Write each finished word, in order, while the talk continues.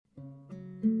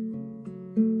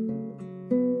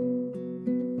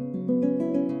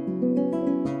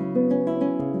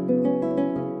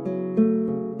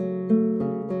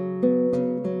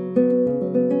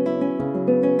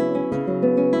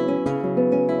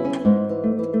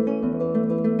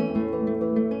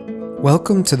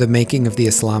Welcome to the Making of the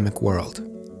Islamic World.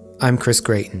 I'm Chris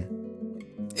Grayton.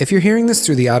 If you're hearing this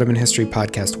through the Ottoman History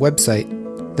Podcast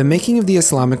website, The Making of the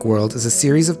Islamic World is a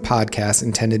series of podcasts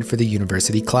intended for the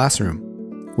university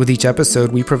classroom. With each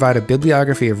episode, we provide a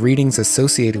bibliography of readings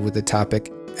associated with the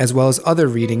topic, as well as other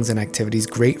readings and activities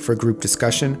great for group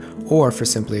discussion or for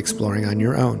simply exploring on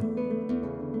your own.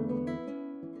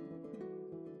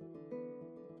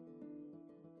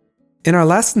 In our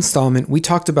last installment, we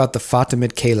talked about the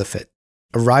Fatimid Caliphate,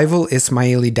 a rival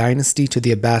Ismaili dynasty to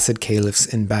the Abbasid caliphs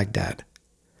in Baghdad.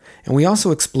 And we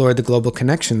also explored the global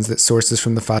connections that sources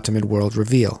from the Fatimid world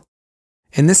reveal.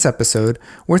 In this episode,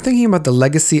 we're thinking about the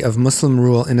legacy of Muslim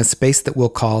rule in a space that we'll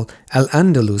call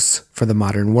Al-Andalus for the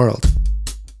modern world.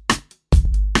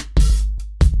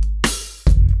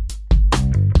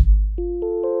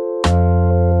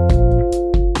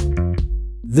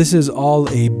 This is all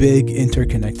a big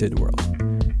interconnected world.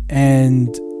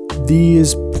 And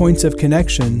these points of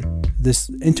connection, this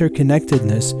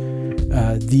interconnectedness,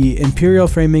 the imperial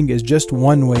framing is just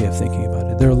one way of thinking about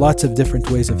it. There are lots of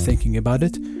different ways of thinking about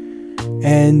it.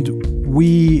 And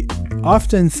we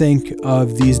often think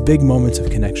of these big moments of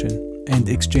connection and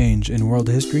exchange in world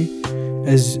history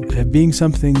as being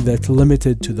something that's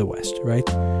limited to the West, right?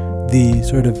 The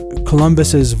sort of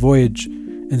Columbus's voyage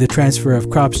and the transfer of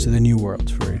crops to the New World,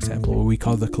 for example, what we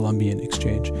call the Columbian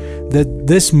Exchange. That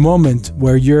this moment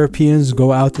where Europeans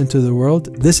go out into the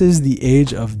world, this is the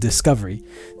age of discovery.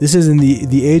 This is in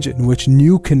the age in which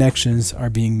new connections are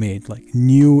being made, like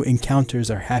new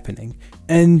encounters are happening.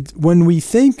 And when we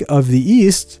think of the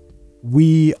East,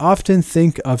 we often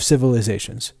think of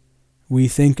civilizations. We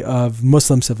think of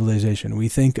Muslim civilization. We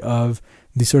think of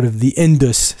the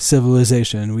Indus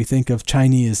civilization. We think of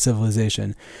Chinese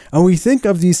civilization. And we think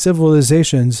of these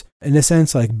civilizations in a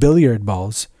sense like billiard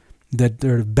balls that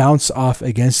bounce off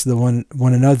against one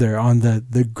another on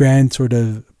the grand sort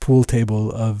of pool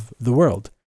table of the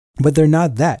world. But they're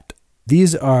not that.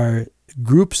 These are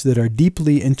groups that are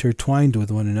deeply intertwined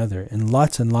with one another in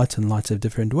lots and lots and lots of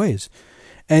different ways.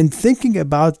 And thinking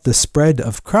about the spread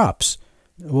of crops,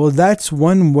 well, that's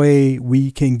one way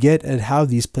we can get at how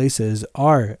these places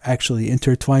are actually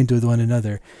intertwined with one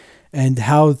another and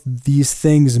how these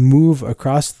things move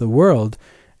across the world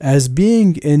as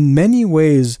being in many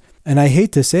ways, and I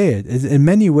hate to say it, in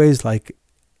many ways like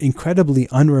incredibly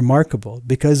unremarkable,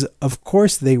 because of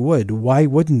course they would. Why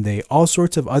wouldn't they? All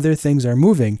sorts of other things are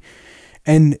moving,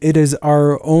 and it is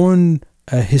our own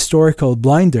historical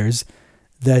blinders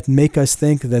that make us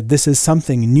think that this is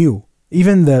something new.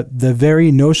 Even the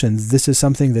very notion that this is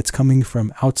something that's coming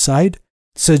from outside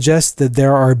suggests that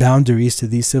there are boundaries to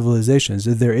these civilizations.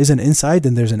 That there is an inside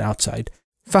and there's an outside.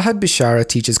 Fahad Bishara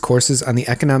teaches courses on the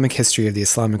economic history of the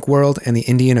Islamic world and the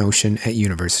Indian Ocean at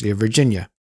University of Virginia.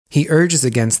 He urges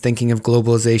against thinking of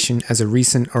globalization as a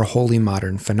recent or wholly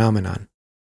modern phenomenon.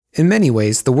 In many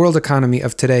ways, the world economy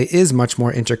of today is much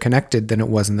more interconnected than it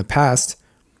was in the past.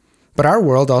 But our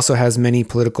world also has many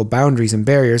political boundaries and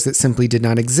barriers that simply did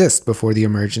not exist before the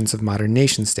emergence of modern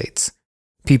nation-states.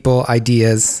 People,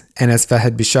 ideas, and as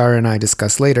Fahad Bishara and I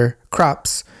discuss later,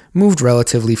 crops, moved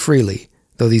relatively freely,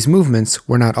 though these movements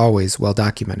were not always well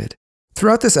documented.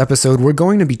 Throughout this episode, we're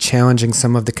going to be challenging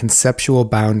some of the conceptual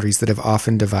boundaries that have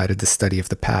often divided the study of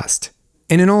the past.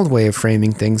 In an old way of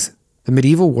framing things, the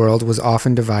medieval world was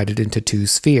often divided into two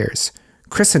spheres: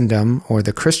 Christendom, or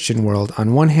the Christian world,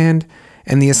 on one hand,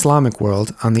 and the Islamic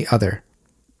world on the other.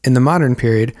 In the modern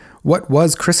period, what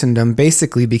was Christendom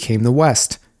basically became the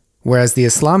West, whereas the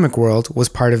Islamic world was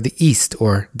part of the East,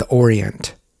 or the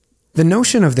Orient. The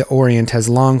notion of the Orient has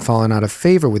long fallen out of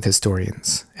favor with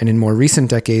historians, and in more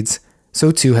recent decades, so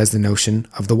too has the notion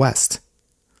of the West.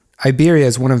 Iberia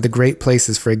is one of the great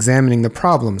places for examining the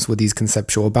problems with these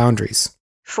conceptual boundaries.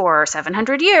 For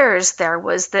 700 years, there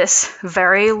was this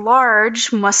very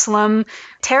large Muslim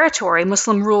territory,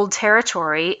 Muslim-ruled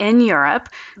territory in Europe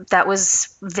that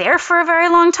was there for a very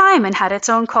long time and had its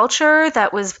own culture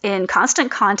that was in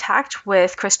constant contact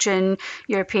with Christian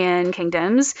European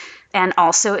kingdoms and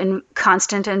also in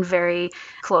constant and very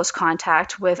close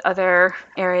contact with other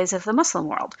areas of the Muslim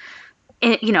world.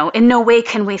 In no way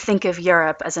can we think of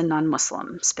Europe as a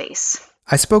non-Muslim space.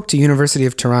 I spoke to University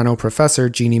of Toronto professor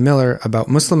Jeannie Miller about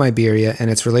Muslim Iberia and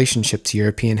its relationship to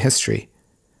European history.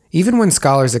 Even when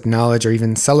scholars acknowledge or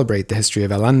even celebrate the history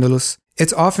of Al-Andalus,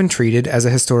 it's often treated as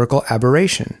a historical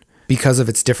aberration because of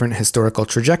its different historical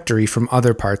trajectory from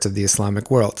other parts of the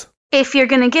Islamic world. If you're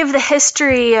going to give the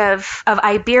history of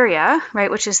Iberia,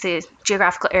 right, which is the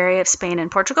geographical area of Spain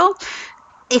and Portugal,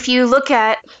 if you look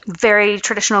at very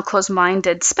traditional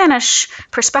closed-minded Spanish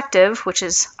perspective, which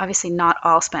is obviously not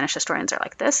all Spanish historians are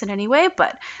like this in any way,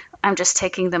 but I'm just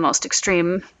taking the most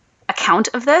extreme account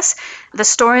of this, the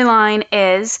storyline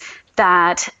is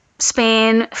that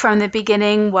Spain from the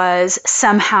beginning was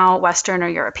somehow Western or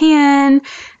European,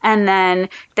 and then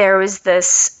there was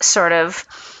this sort of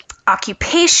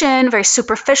occupation, very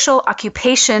superficial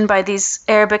occupation by these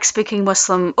Arabic-speaking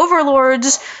Muslim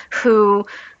overlords who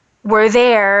were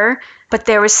there, but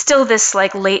there was still this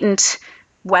like latent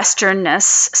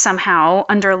Westernness somehow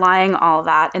underlying all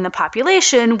that in the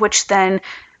population, which then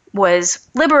was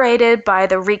liberated by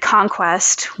the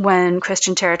reconquest when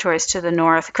Christian territories to the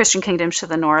north, Christian kingdoms to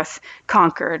the north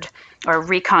conquered or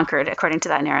reconquered, according to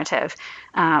that narrative,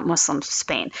 Muslim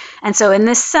Spain. And so in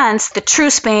this sense, the true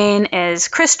Spain is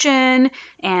Christian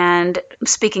and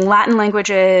speaking Latin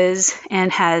languages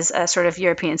and has a sort of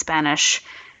European Spanish,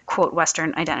 quote,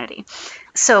 Western identity.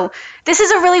 So this is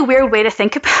a really weird way to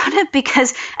think about it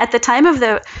because at the time of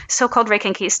the so-called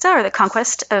Reconquista, or the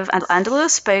conquest of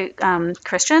Al-Andalus by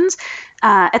Christians,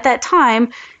 at that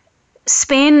time,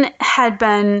 Spain had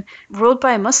been ruled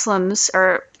by Muslims,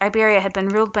 or Iberia had been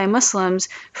ruled by Muslims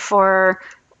for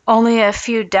only a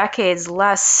few decades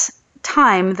less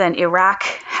time than Iraq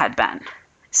had been.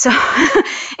 So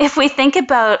if we think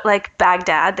about like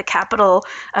Baghdad, the capital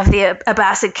of the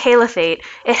Abbasid Caliphate,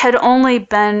 it had only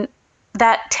been,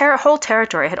 that whole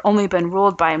territory had only been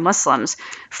ruled by Muslims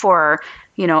for,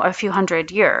 a few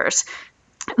hundred years.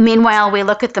 Meanwhile, we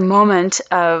look at the moment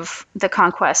of the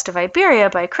conquest of Iberia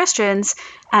by Christians,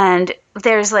 and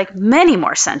there's like many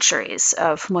more centuries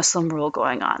of Muslim rule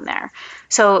going on there.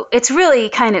 So it's really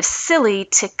kind of silly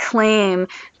to claim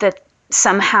that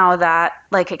somehow that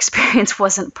like experience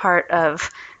wasn't part of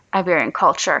Iberian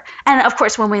culture. And of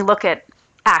course, when we look at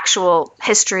actual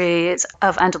histories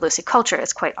of Andalusi culture,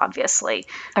 it's quite obviously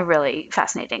a really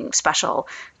fascinating, special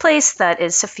place that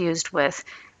is suffused with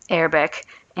Arabic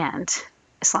and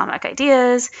Islamic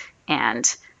ideas,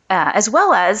 and as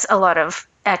well as a lot of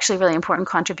actually really important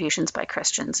contributions by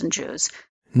Christians and Jews.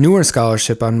 Newer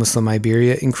scholarship on Muslim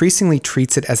Iberia increasingly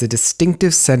treats it as a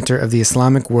distinctive center of the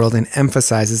Islamic world and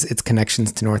emphasizes its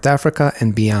connections to North Africa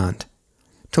and beyond.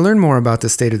 To learn more about the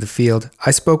state of the field,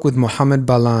 I spoke with Mohammed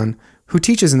Balan, who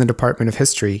teaches in the Department of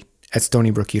History at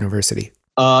Stony Brook University.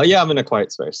 Yeah, I'm in a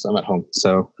quiet space. I'm at home,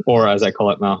 or as I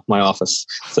call it now, my office.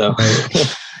 So,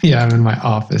 yeah, I'm in my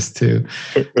office too.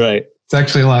 Right. It's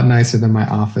actually a lot nicer than my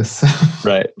office.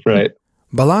 Right.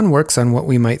 Balan works on what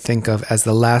we might think of as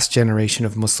the last generation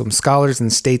of Muslim scholars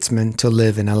and statesmen to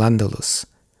live in Al-Andalus.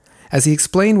 As he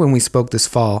explained when we spoke this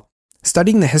fall,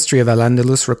 studying the history of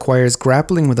Al-Andalus requires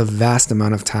grappling with a vast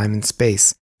amount of time and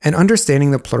space, and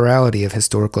understanding the plurality of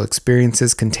historical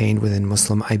experiences contained within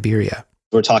Muslim Iberia.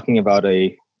 We're talking about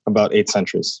 8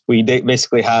 centuries. We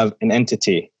basically have an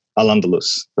entity,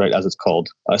 Al-Andalus, right, as it's called,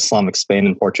 Islamic Spain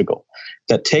and Portugal,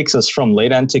 that takes us from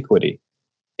late antiquity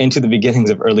into the beginnings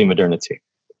of early modernity.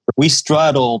 We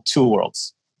straddle two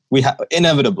worlds. We have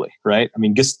inevitably, right? I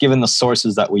mean, just given the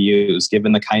sources that we use,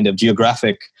 given the kind of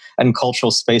geographic and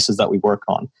cultural spaces that we work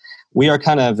on, we are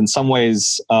kind of in some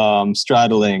ways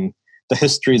straddling the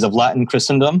histories of Latin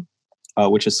Christendom,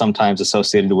 which is sometimes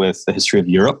associated with the history of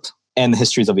Europe, and the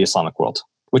histories of the Islamic world,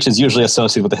 which is usually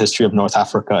associated with the history of North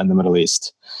Africa and the Middle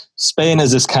East. Spain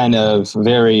is this kind of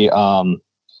very kind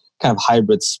of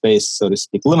hybrid space, so to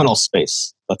speak, liminal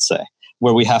space, let's say,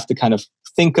 where we have to kind of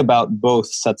think about both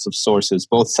sets of sources,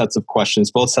 both sets of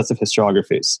questions, both sets of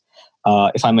historiographies.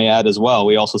 If I may add as well,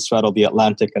 we also straddle the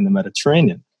Atlantic and the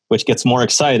Mediterranean, which gets more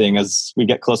exciting as we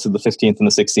get closer to the 15th and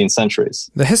the 16th centuries.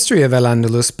 The history of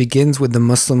Al-Andalus begins with the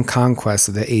Muslim conquest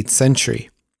of the 8th century.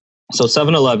 So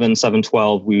 711,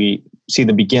 712, we see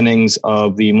the beginnings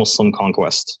of the Muslim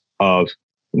conquest of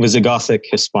Visigothic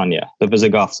Hispania. The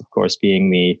Visigoths, of course,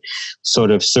 being the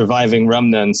sort of surviving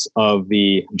remnants of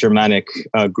the Germanic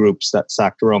groups that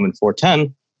sacked Rome in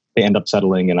 410. They end up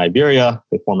settling in Iberia.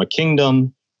 They form a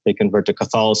kingdom. They convert to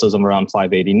Catholicism around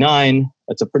 589.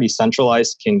 It's a pretty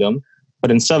centralized kingdom.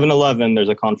 But in 711, there's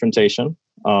a confrontation,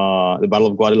 the Battle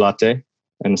of Guadalete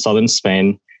in southern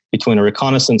Spain, between a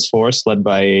reconnaissance force led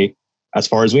by, as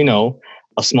far as we know,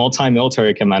 a small-time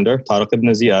military commander, Tariq ibn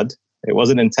Ziyad. It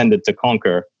wasn't intended to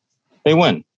conquer. They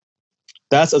win.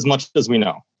 That's as much as we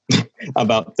know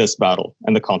about this battle,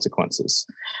 and the consequences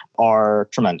are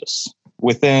tremendous.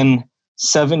 Within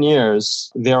 7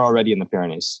 years, they're already in the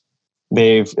Pyrenees.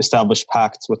 They've established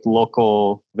pacts with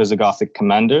local Visigothic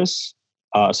commanders,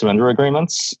 surrender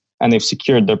agreements, and they've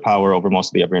secured their power over most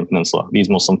of the Iberian Peninsula, these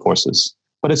Muslim forces.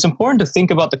 But it's important to think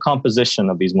about the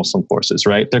composition of these Muslim forces,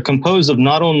 right? They're composed of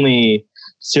not only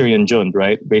Syrian Jund,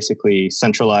 right? Basically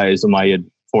centralized Umayyad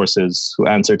forces who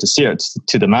answer to Syria,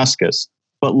 to Damascus,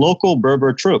 but local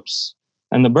Berber troops.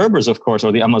 And the Berbers, of course,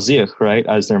 or the Amazigh, right,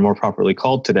 as they're more properly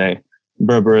called today.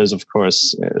 Berber is, of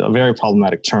course, a very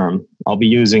problematic term. I'll be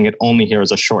using it only here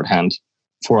as a shorthand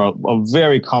for a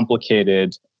very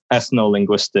complicated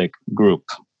ethno-linguistic group.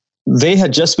 They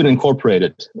had just been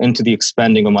incorporated into the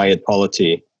expanding Umayyad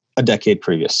polity a decade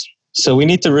previous. So we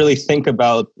need to really think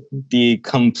about the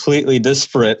completely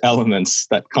disparate elements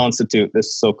that constitute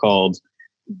this so-called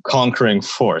conquering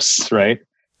force, right?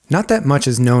 Not that much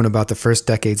is known about the first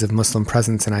decades of Muslim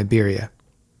presence in Iberia,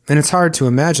 and it's hard to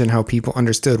imagine how people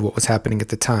understood what was happening at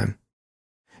the time.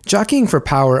 Jockeying for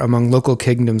power among local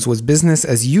kingdoms was business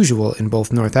as usual in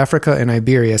both North Africa and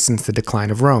Iberia since the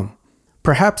decline of Rome.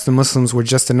 Perhaps the Muslims were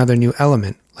just another new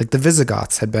element, like the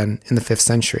Visigoths had been in the 5th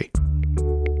century.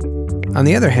 On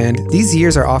the other hand, these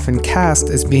years are often cast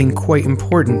as being quite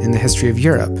important in the history of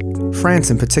Europe,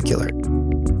 France in particular.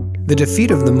 The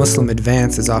defeat of the Muslim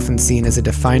advance is often seen as a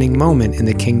defining moment in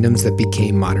the kingdoms that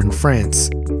became modern France.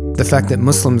 The fact that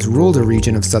Muslims ruled a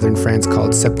region of southern France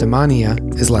called Septimania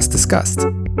is less discussed.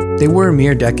 They were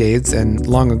mere decades, and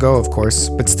long ago of course,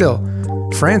 but still,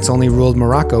 France only ruled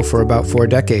Morocco for about 4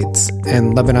 decades,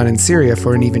 and Lebanon and Syria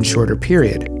for an even shorter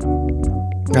period.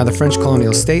 Now, the French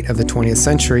colonial state of the 20th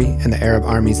century and the Arab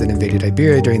armies that invaded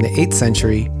Iberia during the 8th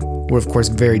century were of course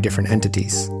very different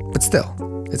entities, but still,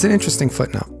 it's an interesting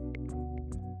footnote.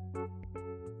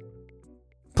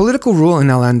 Political rule in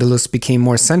Al-Andalus became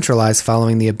more centralized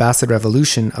following the Abbasid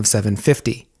Revolution of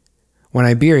 750, when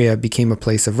Iberia became a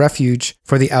place of refuge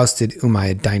for the ousted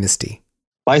Umayyad dynasty.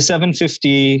 By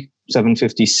 750,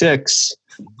 756,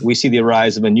 we see the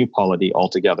rise of a new polity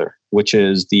altogether, which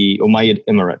is the Umayyad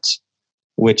Emirate,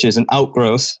 which is an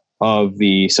outgrowth of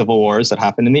the civil wars that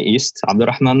happened in the east.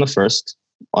 Abdurrahman I,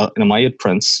 an Umayyad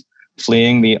prince,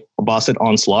 fleeing the Abbasid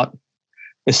onslaught,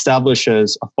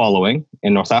 establishes a following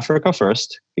in North Africa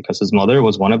first, because his mother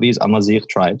was one of these Amazigh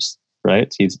tribes,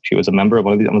 right? She was a member of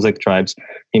one of these Amazigh tribes.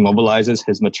 He mobilizes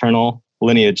his maternal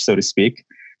lineage, so to speak,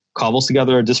 cobbles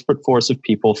together a disparate force of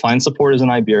people, finds supporters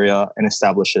in Iberia, and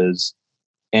establishes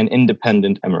an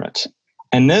independent emirate.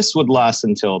 And this would last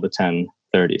until the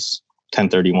 1030s,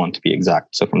 1031 to be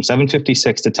exact. So from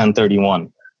 756 to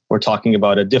 1031, we're talking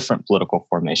about a different political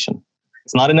formation.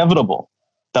 It's not inevitable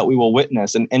that we will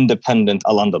witness an independent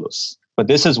Al-Andalus, but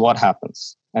this is what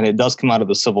happens. And it does come out of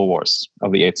the civil wars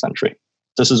of the 8th century.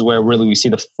 This is where really we see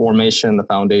the formation, the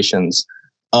foundations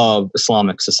of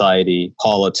Islamic society,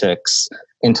 politics,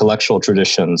 intellectual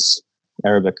traditions,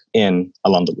 Arabic in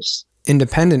Al-Andalus.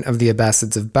 Independent of the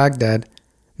Abbasids of Baghdad,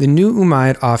 the new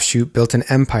Umayyad offshoot built an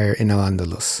empire in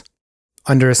Al-Andalus.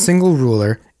 Under a single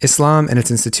ruler, Islam and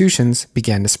its institutions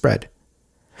began to spread.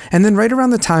 And then right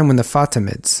around the time when the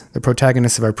Fatimids, the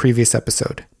protagonists of our previous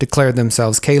episode, declared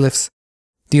themselves caliphs,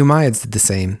 the Umayyads did the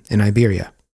same in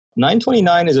Iberia.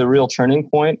 929 is a real turning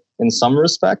point in some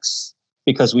respects,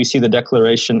 because we see the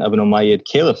declaration of an Umayyad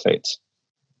caliphate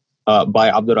by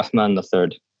Abdurrahman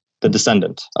III, the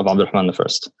descendant of Abdurrahman I.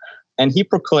 And he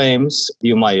proclaims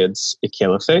the Umayyads a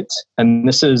caliphate, and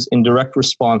this is in direct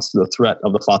response to the threat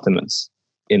of the Fatimids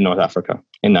in North Africa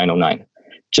in 909.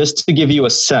 Just to give you a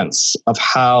sense of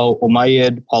how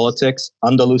Umayyad politics,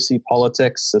 Andalusi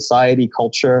politics, society,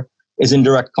 culture is in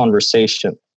direct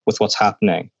conversation with what's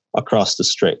happening across the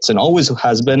straits, and always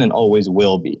has been and always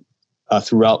will be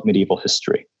throughout medieval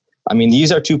history. I mean,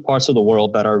 these are two parts of the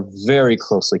world that are very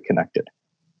closely connected.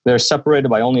 They're separated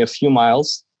by only a few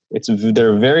miles.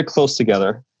 They're very close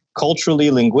together,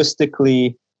 culturally,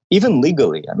 linguistically, even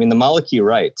legally. I mean, the Maliki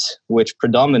right, which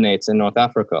predominates in North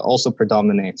Africa, also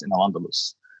predominates in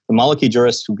Al-Andalus. The Maliki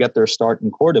jurists who get their start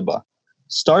in Cordoba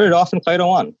started off in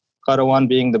Qayrawan, Qayrawan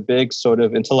being the big sort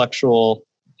of intellectual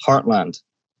heartland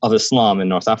of Islam in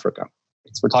North Africa.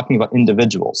 So we're talking about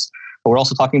individuals, but we're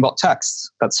also talking about texts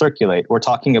that circulate. We're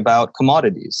talking about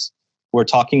commodities. We're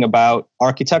talking about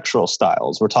architectural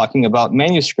styles. We're talking about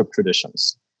manuscript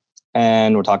traditions.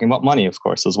 And we're talking about money, of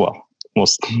course, as well,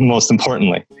 most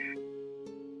importantly.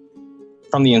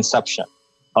 From the inception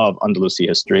of Andalusi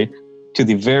history to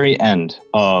the very end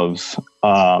of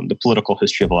the political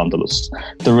history of Al-Andalus,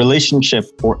 the relationship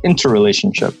or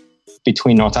interrelationship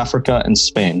between North Africa and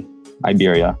Spain,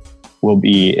 Iberia, will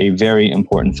be a very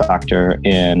important factor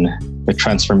in the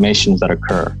transformations that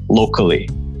occur locally,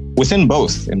 within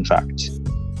both, in fact.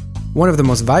 One of the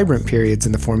most vibrant periods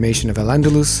in the formation of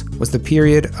Al-Andalus was the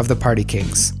period of the party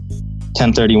kings.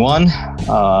 1031,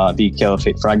 the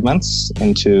caliphate fragments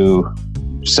into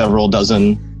several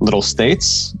dozen little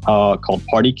states called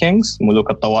party kings, Muluk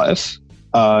al-Tawa'if,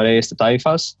 Reyes de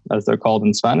Taifas, as they're called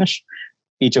in Spanish.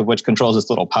 each of which controls its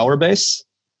little power base.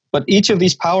 But each of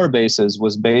these power bases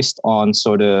was based on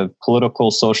sort of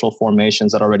political, social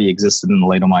formations that already existed in the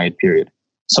late Umayyad period.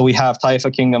 So we have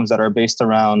Taifa kingdoms that are based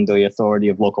around the authority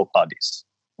of local qadis,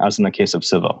 as in the case of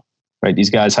Seville, right? These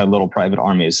guys had little private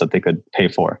armies that they could pay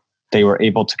for. They were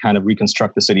able to kind of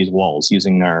reconstruct the city's walls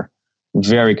using their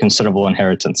very considerable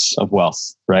inheritance of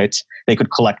wealth, right? They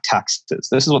could collect taxes.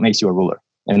 This is what makes you a ruler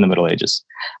in the Middle Ages.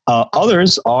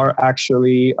 Others are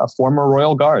actually former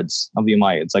royal guards of the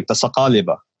Umayyads, like the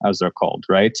Saqaliba, as they're called,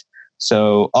 right?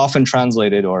 So often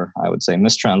translated, or I would say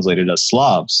mistranslated, as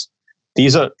Slavs.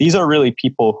 These are really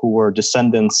people who were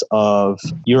descendants of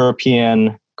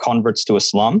European converts to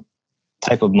Islam,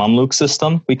 type of Mamluk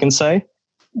system, we can say.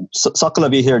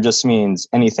 Saqalabi here just means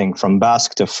anything from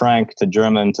Basque to Frank to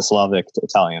German to Slavic to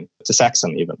Italian to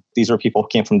Saxon even. These were people who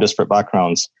came from disparate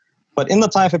backgrounds. But in the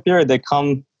Taifa period, they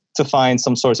come to find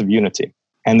some source of unity.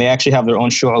 And they actually have their own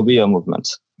Shu'ubiyya movement.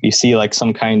 You see like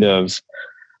some kind of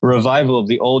revival of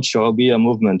the old Shu'ubiyya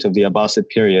movement of the Abbasid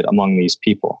period among these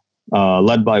people,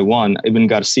 led by one, Ibn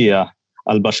Garcia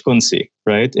al-Bashkunsi,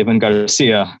 right? Ibn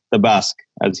Garcia, the Basque,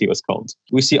 as he was called.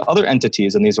 We see other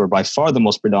entities, and these were by far the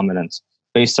most predominant,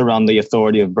 based around the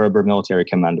authority of Berber military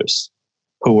commanders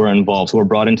who were involved, who were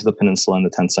brought into the peninsula in the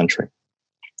 10th century.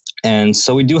 And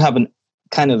so we do have an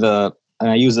kind of and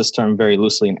I use this term very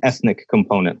loosely, an ethnic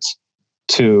component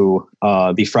to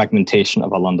the fragmentation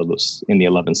of Al-Andalus in the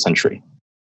 11th century.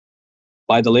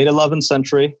 By the late 11th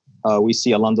century, we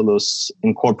see Al-Andalus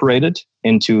incorporated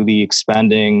into the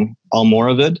expanding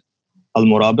Almoravid,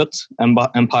 Almorabit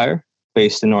Empire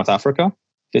based in North Africa.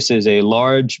 This is a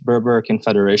large Berber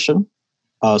confederation,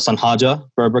 Sanhaja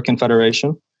Berber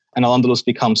confederation, and Al-Andalus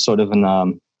becomes sort of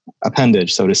an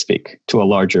appendage, so to speak, to a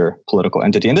larger political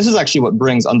entity. And this is actually what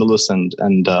brings Andalus and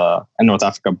North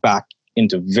Africa back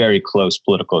into very close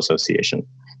political association.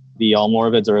 The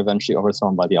Almoravids are eventually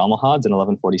overthrown by the Almohads in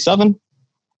 1147.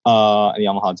 The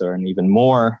Almohads are an even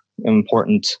more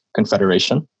important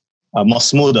confederation,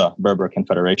 Masmuda Berber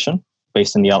Confederation,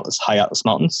 based in the High Atlas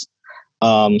Mountains.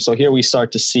 So here we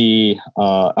start to see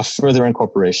a further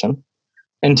incorporation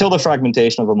until the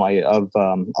fragmentation of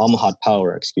Almohad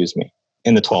power,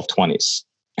 in the 1220s.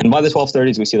 And by the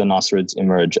 1230s, we see the Nasrids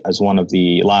emerge as one of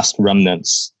the last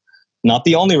remnants, not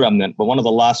the only remnant, but one of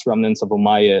the last remnants of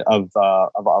Almohad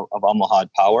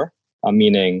power,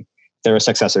 meaning they're a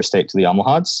successor state to the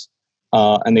Almohads.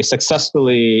 And they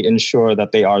successfully ensure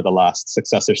that they are the last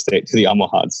successor state to the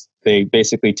Almohads. They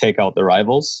basically take out the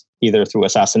rivals, either through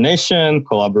assassination,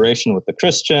 collaboration with the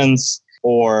Christians,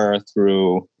 or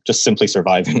through just simply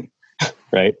surviving,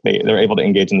 right? They're able to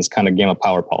engage in this kind of game of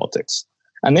power politics.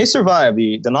 And they survive,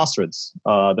 the Nasrids,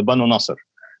 the Banu Nasr.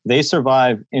 They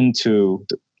survive into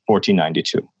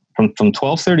 1492. From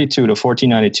 1232 to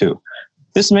 1492.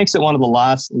 This makes it one of the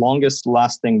longest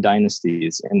lasting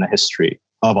dynasties in the history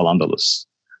of Al-Andalus.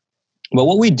 But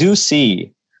what we do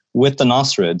see with the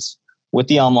Nasrids, with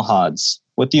the Almohads,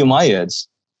 with the Umayyads,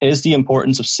 is the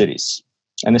importance of cities.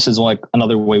 And this is like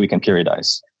another way we can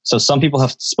periodize. So some people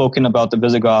have spoken about the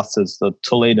Visigoths as the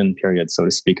Toledan period, so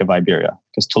to speak, of Iberia,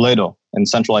 because Toledo in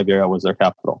central Iberia was their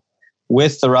capital.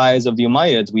 With the rise of the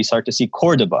Umayyads, we start to see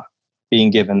Cordoba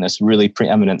being given this really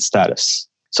preeminent status.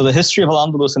 So the history of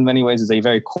Al-Andalus in many ways is a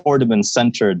very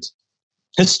Cordoban-centered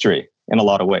history in a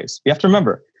lot of ways. You have to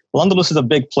remember, Al-Andalus is a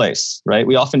big place, right?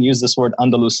 We often use this word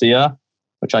Andalusia,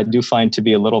 which I do find to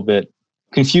be a little bit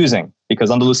confusing because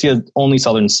Andalusia is only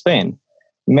southern Spain.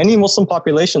 Many Muslim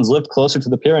populations lived closer to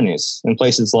the Pyrenees in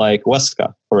places like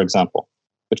Huesca, for example,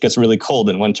 which gets really cold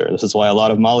in winter. This is why a lot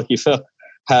of Maliki fiqh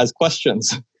has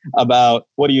questions about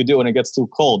what do you do when it gets too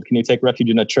cold? Can you take refuge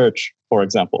in a church, for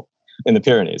example, in the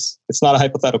Pyrenees? It's not a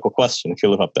hypothetical question if you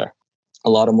live up there. A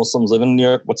lot of Muslims live in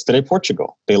near what's today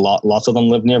Portugal. Lots of them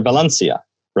live near Valencia,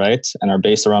 right? And are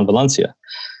based around Valencia.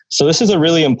 So this is a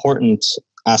really important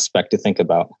aspect to think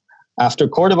about. After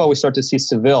Cordoba, we start to see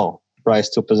Seville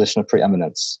rise to a position of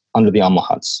preeminence under the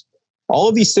Almohads. All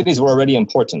of these cities were already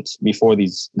important before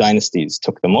these dynasties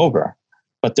took them over.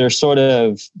 But they're sort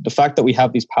of, the fact that we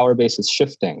have these power bases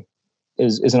shifting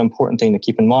is an important thing to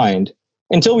keep in mind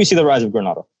until we see the rise of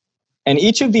Granada. And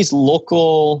each of these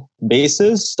local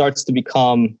bases starts to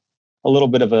become a little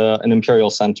bit of an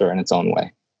imperial center in its own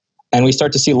way. And we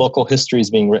start to see local histories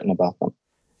being written about them.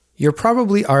 You're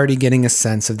probably already getting a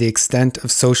sense of the extent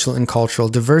of social and cultural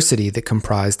diversity that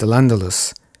comprised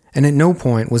Al-Andalus, and at no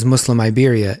point was Muslim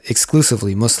Iberia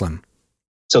exclusively Muslim.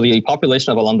 So the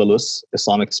population of Al-Andalus,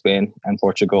 Islamic Spain, and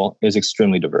Portugal is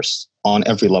extremely diverse on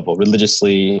every level,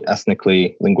 religiously,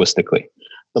 ethnically, linguistically.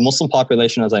 The Muslim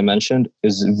population, as I mentioned,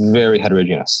 is very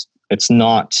heterogeneous. It's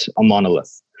not a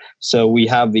monolith. So we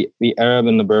have the Arab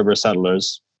and the Berber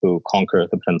settlers who conquer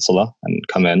the peninsula and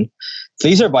come in.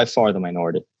 These are by far the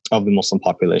minority of the Muslim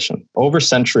population. Over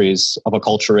centuries of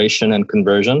acculturation and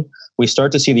conversion, we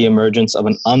start to see the emergence of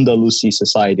an Andalusi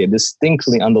society, a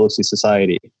distinctly Andalusi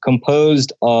society,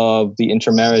 composed of the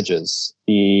intermarriages,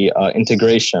 the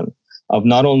integration of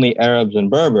not only Arabs and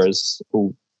Berbers,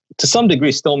 who to some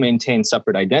degree still maintain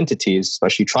separate identities,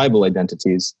 especially tribal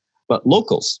identities, but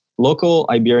local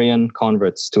Iberian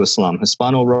converts to Islam,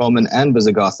 Hispano-Roman and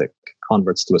Visigothic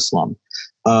converts to Islam.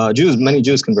 Many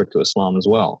Jews convert to Islam as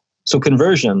well. So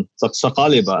conversion,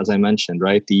 Saqaliba, as I mentioned,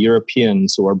 right? The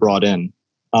Europeans who are brought in,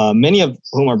 many of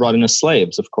whom are brought in as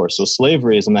slaves, of course. So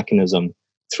slavery is a mechanism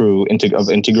of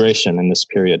integration in this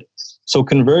period. So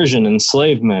conversion,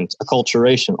 enslavement,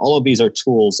 acculturation, all of these are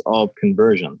tools of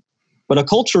conversion. But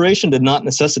acculturation did not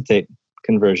necessitate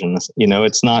conversion.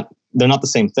 They're not the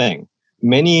same thing.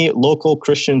 Many local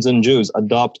Christians and Jews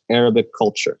adopt Arabic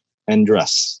culture and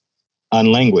dress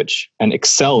and language and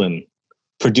excel in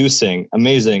producing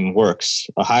amazing works,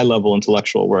 high-level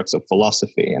intellectual works of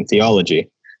philosophy and theology.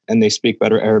 And they speak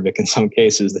better Arabic in some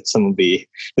cases than some of the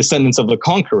descendants of the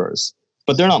conquerors.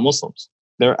 But they're not Muslims.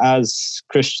 They're as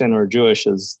Christian or Jewish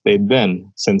as they've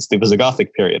been since the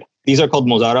Visigothic period. These are called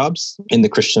Mozarabs in the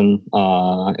Christian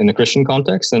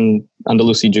context, and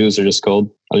Andalusi Jews are just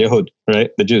called Al-Yahud, right?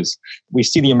 The Jews. We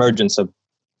see the emergence of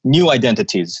new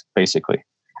identities, basically.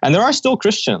 And there are still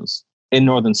Christians in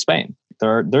northern Spain.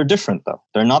 They're different, though.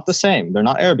 They're not the same. They're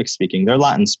not Arabic-speaking. They're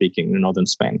Latin-speaking in northern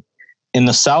Spain. In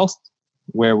the south,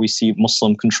 where we see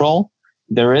Muslim control,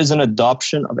 there is an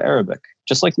adoption of Arabic,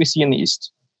 just like we see in the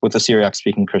east with the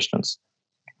Syriac-speaking Christians.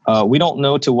 We don't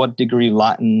know to what degree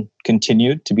Latin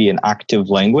continued to be an active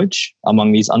language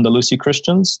among these Andalusi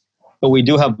Christians, but we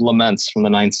do have laments from the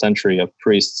 9th century of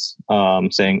priests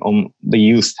saying the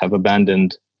youth have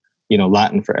abandoned,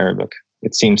 Latin for Arabic.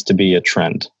 It seems to be a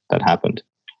trend that happened.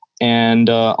 And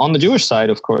on the Jewish side,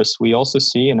 of course, we also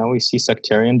see,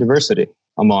 sectarian diversity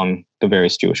among the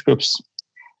various Jewish groups.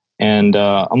 And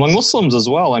among Muslims as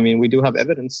well, we do have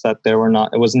evidence that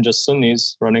it wasn't just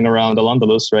Sunnis running around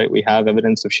Al-Andalus, right? We have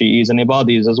evidence of Shi'is and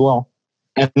Ibadis as well.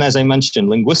 And as I mentioned,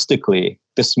 linguistically,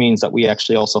 this means that we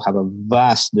actually also have a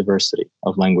vast diversity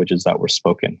of languages that were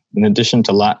spoken. In addition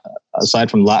to aside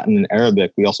from Latin and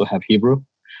Arabic, we also have Hebrew,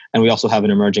 and we also have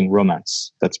an emerging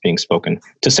Romance that's being spoken,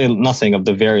 to say nothing of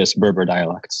the various Berber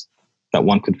dialects that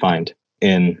one could find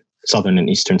in southern and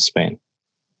eastern Spain.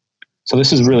 So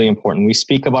this is really important. We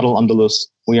speak about Al-Andalus.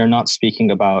 We are not speaking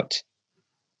about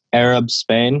Arab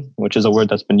Spain, which is a word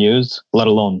that's been used, let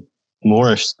alone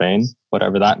Moorish Spain,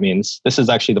 whatever that means. This is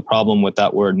actually the problem with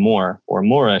that word Moor or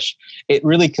Moorish. It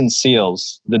really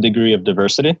conceals the degree of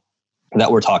diversity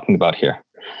that we're talking about here.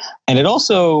 And it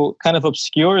also kind of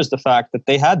obscures the fact that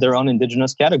they had their own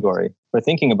indigenous category for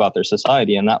thinking about their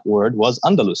society, and that word was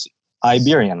Andalusi,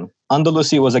 Iberian.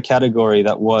 Andalusi was a category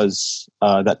that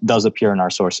does appear in our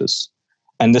sources.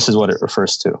 And this is what it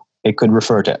refers to. It could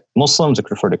refer to Muslims, it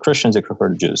could refer to Christians, it could refer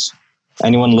to Jews.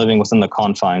 Anyone living within the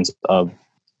confines of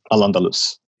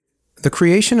Al-Andalus. The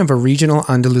creation of a regional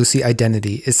Andalusi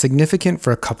identity is significant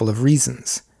for a couple of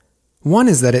reasons. One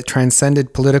is that it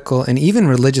transcended political and even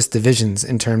religious divisions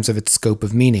in terms of its scope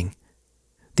of meaning.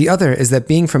 The other is that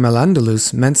being from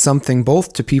Al-Andalus meant something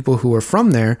both to people who were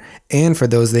from there and for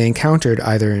those they encountered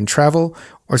either in travel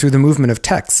or through the movement of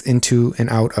texts into and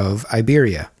out of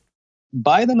Iberia.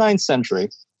 By the 9th century,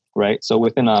 right, so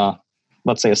within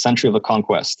let's say a century of the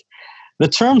conquest, the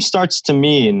term starts to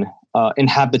mean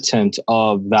inhabitant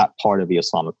of that part of the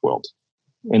Islamic world,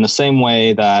 in the same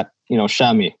way that,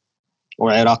 Shami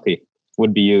or Iraqi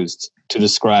would be used to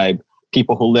describe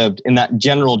people who lived in that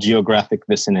general geographic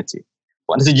vicinity.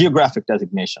 But it's a geographic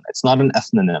designation. It's not an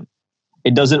ethnonym.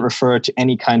 It doesn't refer to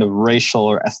any kind of racial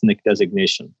or ethnic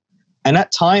designation. And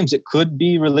at times it could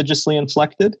be religiously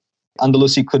inflected.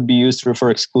 Andalusi could be used to refer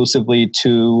exclusively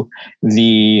to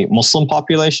the Muslim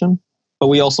population, but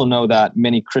we also know that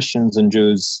many Christians and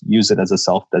Jews use it as a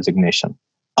self-designation.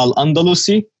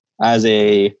 Al-Andalusi as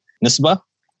a nisbah,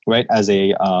 right, as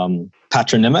a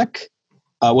patronymic,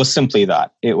 was simply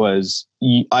that. It was,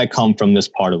 I come from this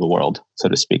part of the world, so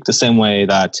to speak, the same way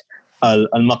that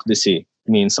Al-Maqdisi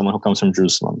means someone who comes from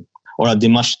Jerusalem, or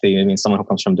Dimashqi means someone who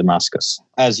comes from Damascus.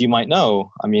 As you might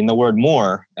know, the word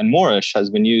Moor and Moorish has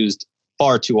been used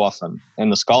far too often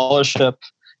in the scholarship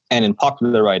and in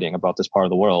popular writing about this part of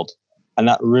the world, and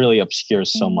that really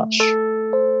obscures so much.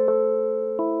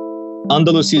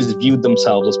 Andalusis viewed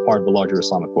themselves as part of the larger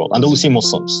Islamic world. Andalusi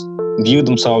Muslims viewed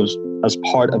themselves as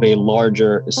part of a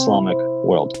larger Islamic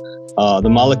world. The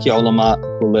Maliki ulama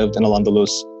who lived in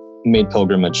Al-Andalus made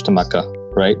pilgrimage to Mecca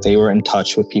right? They were in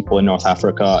touch with people in North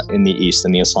Africa, in the East,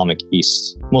 in the Islamic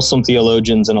East. Muslim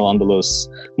theologians in Al-Andalus,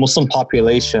 Muslim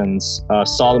populations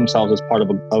saw themselves as part of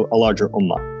a larger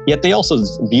ummah. Yet they also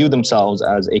view themselves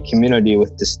as a community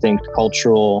with distinct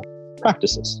cultural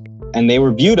practices. And they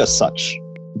were viewed as such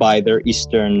by their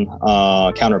Eastern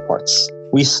counterparts.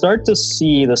 We start to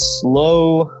see the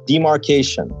slow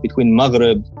demarcation between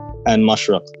Maghrib and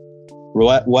Mashriq.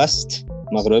 West,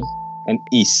 Maghrib, and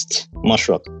East,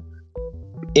 Mashriq,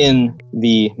 in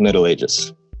the Middle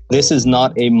Ages. This is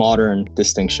not a modern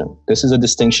distinction. This is a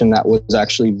distinction that was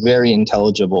actually very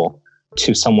intelligible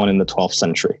to someone in the 12th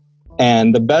century.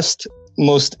 And the best,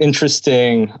 most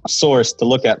interesting source to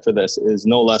look at for this is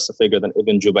no less a figure than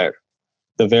Ibn Jubayr,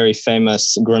 the very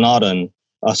famous Valencian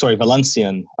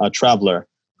traveler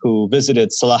who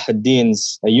visited Salah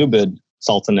ad-Din's Ayyubid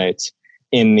Sultanate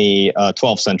in the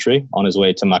 12th century on his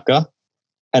way to Mecca.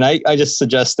 And I just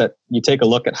suggest that you take a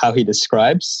look at how he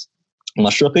describes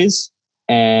Mashriqis.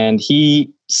 And he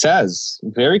says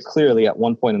very clearly at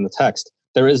one point in the text,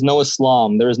 there is no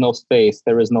Islam, there is no faith,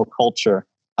 there is no culture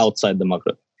outside the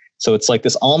Maghrib. So it's like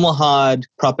this Almohad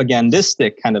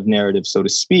propagandistic kind of narrative, so to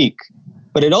speak.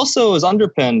 But it also is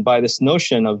underpinned by this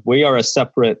notion of we are a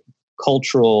separate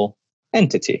cultural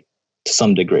entity to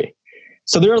some degree.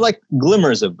 So there are like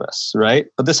glimmers of this, right?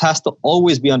 But this has to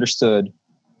always be understood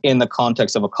in the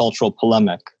context of a cultural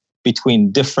polemic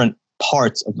between different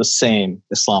parts of the same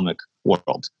Islamic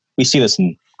world. We see this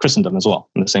in Christendom as well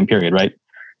in the same period, right?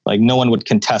 Like no one would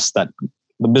contest that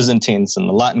the Byzantines and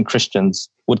the Latin Christians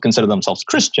would consider themselves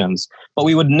Christians, but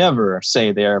we would never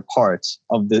say they're part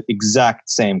of the exact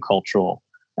same cultural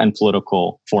and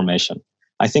political formation.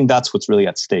 I think that's what's really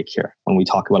at stake here when we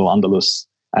talk about Al-Andalus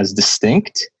as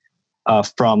distinct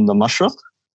from the Mashriq.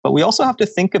 But we also have to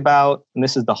think about, and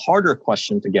this is the harder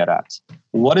question to get at,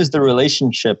 what is the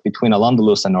relationship between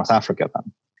Al-Andalus and North Africa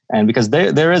then? And because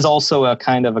there is also a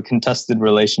kind of a contested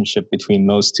relationship between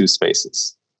those two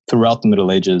spaces throughout the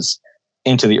Middle Ages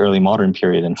into the early modern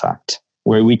period, in fact,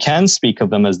 where we can speak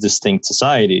of them as distinct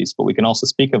societies, but we can also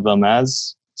speak of them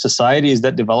as societies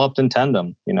that developed in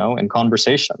tandem, in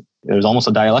conversation. There's almost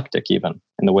a dialectic even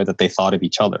in the way that they thought of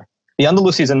each other. The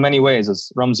Andalusis, in many ways,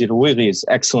 as Ramzi Rawighi's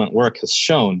excellent work has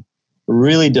shown,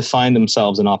 really defined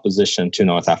themselves in opposition to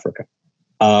North Africa,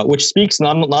 which speaks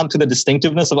not to the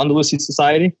distinctiveness of Andalusi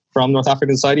society from North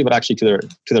African society, but actually to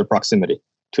their proximity,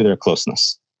 to their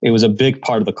closeness. It was a big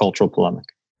part of the cultural polemic.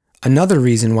 Another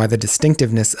reason why the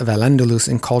distinctiveness of Al-Andalus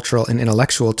in cultural and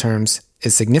intellectual terms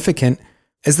is significant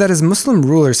is that as Muslim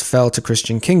rulers fell to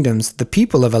Christian kingdoms, the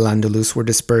people of Al-Andalus were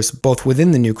dispersed both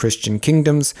within the new Christian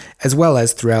kingdoms as well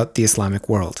as throughout the Islamic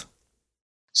world.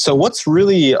 So what's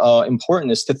really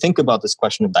important is to think about this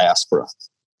question of diaspora,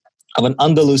 of an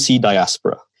Andalusi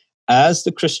diaspora. As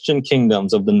the Christian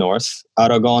kingdoms of the north,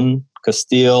 Aragon,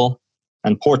 Castile,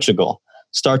 and Portugal,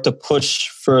 start to push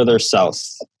further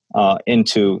south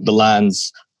into the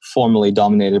lands formerly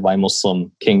dominated by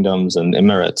Muslim kingdoms and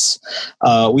emirates,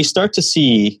 we start to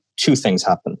see two things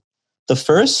happen. The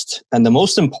first and the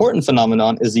most important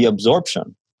phenomenon is the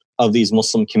absorption of these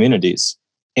Muslim communities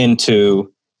into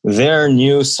their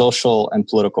new social and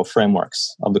political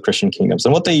frameworks of the Christian kingdoms.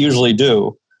 And what they usually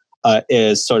do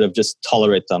is sort of just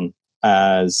tolerate them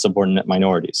as subordinate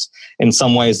minorities. In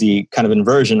some ways, the kind of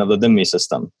inversion of the dhimmi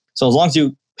system. So as long as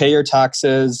you pay your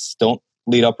taxes, don't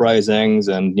lead uprisings,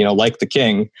 and like the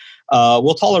king,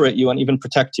 we'll tolerate you and even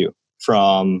protect you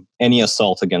from any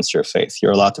assault against your faith.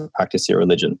 You're allowed to practice your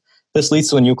religion. This leads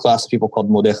to a new class of people called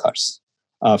mudekhars,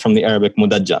 from the Arabic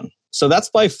mudajjan. So that's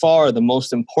by far the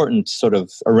most important sort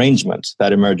of arrangement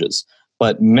that emerges.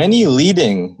 But many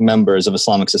leading members of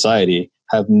Islamic society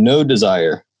have no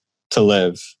desire to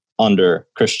live under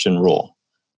Christian rule.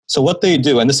 So what they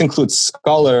do, and this includes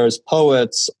scholars,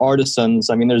 poets, artisans,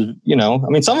 some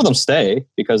of them stay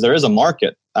because there is a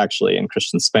market actually in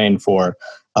Christian Spain for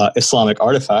Islamic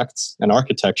artifacts and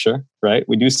architecture, right?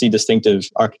 We do see distinctive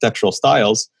architectural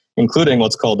styles, including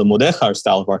what's called the Mudekhar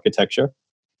style of architecture.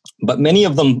 But many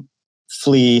of them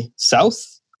flee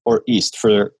south or east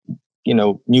for,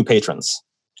 new patrons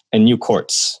and new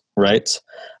courts, right?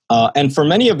 And for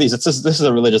many of these, this is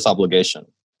a religious obligation.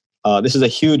 This is a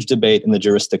huge debate in the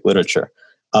juristic literature.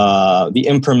 The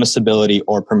impermissibility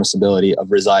or permissibility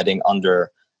of residing under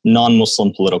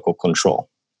non-Muslim political control.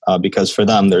 Because for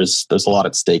them, there's a lot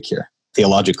at stake here,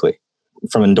 theologically,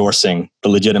 from endorsing the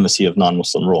legitimacy of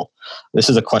non-Muslim rule. This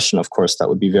is a question, of course, that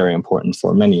would be very important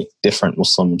for many different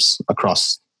Muslims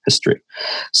across history.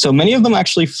 So many of them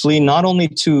actually flee not only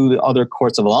to the other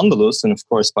courts of Al-Andalus, and of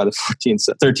course, by the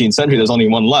 13th century, there's only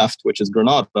one left, which is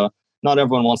Granada, Not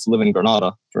everyone wants to live in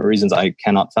Granada for reasons I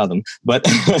cannot fathom. But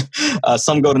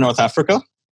some go to North Africa,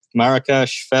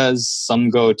 Marrakesh, Fez. Some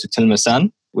go to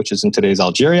Tilmisan, which is in today's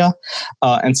Algeria.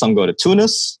 And some go to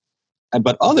Tunis.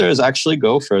 But others actually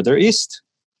go further east.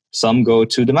 Some go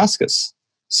to Damascus.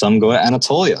 Some go to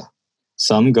Anatolia.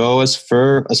 Some go as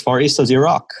far east as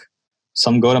Iraq.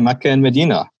 Some go to Mecca and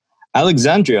Medina.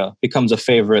 Alexandria becomes a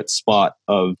favorite spot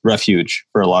of refuge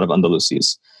for a lot of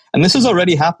Andalusis. And this is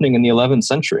already happening in the 11th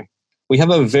century. We have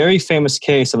a very famous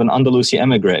case of an Andalusi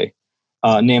emigre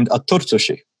named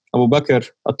At-Turtushi, Abu Bakr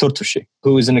At-Turtushi,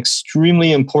 who is an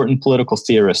extremely important political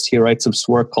theorist. He writes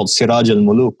a work called Siraj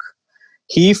al-Muluk.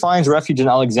 He finds refuge in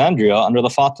Alexandria under the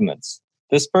Fatimids.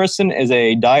 This person is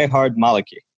a diehard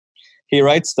Maliki. He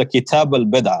writes the Kitab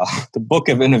al-Bid'ah, the Book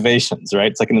of Innovations,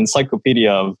 right? It's like an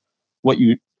encyclopedia of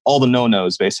all the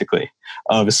no-nos, basically,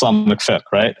 of Islamic fiqh,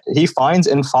 right? He finds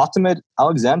in Fatimid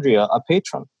Alexandria a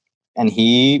patron, and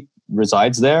he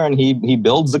resides there, and he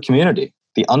builds the community,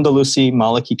 the Andalusi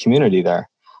Maliki community there,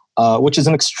 which is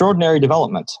an extraordinary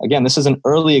development. Again, this is an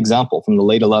early example from the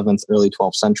late 11th, early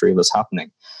 12th century of this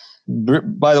happening.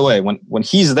 By the way, when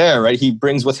he's there, right, he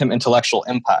brings with him intellectual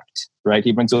impact, right?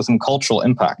 He brings with him cultural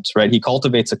impact, right? He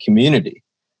cultivates a community.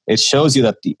 It shows you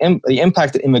that the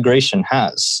impact that immigration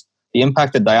has, the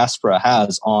impact that diaspora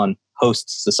has on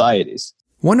host societies.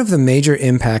 One of the major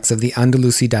impacts of the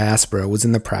Andalusi diaspora was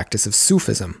in the practice of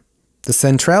Sufism, the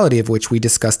centrality of which we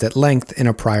discussed at length in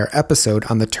a prior episode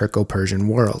on the Turco-Persian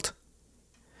world.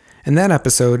 In that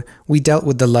episode, we dealt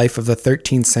with the life of the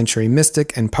 13th century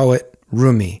mystic and poet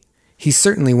Rumi. He's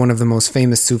certainly one of the most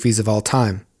famous Sufis of all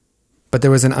time. But there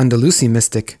was an Andalusi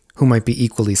mystic who might be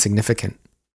equally significant.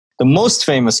 The most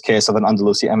famous case of an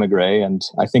Andalusi emigre, and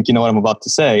I think you know what I'm about to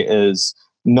say, is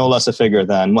no less a figure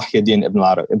than Muhyiddin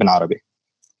ibn Arabi,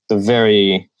 the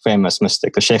very famous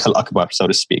mystic, the Sheikh al-Akbar, so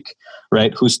to speak,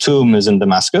 right, whose tomb is in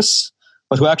Damascus,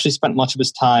 but who actually spent much of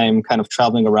his time kind of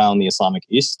traveling around the Islamic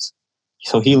East.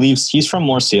 So he's from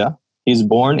Murcia. He's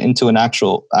born into an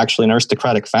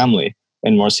aristocratic family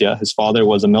in Murcia. His father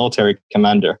was a military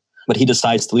commander, but he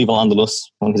decides to leave Al-Andalus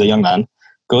when he's a young man,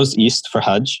 goes east for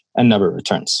Hajj, and never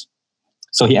returns.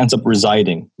 So he ends up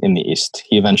residing in the East.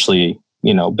 He eventually,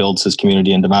 builds his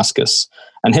community in Damascus.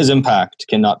 And his impact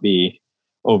cannot be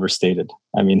overstated.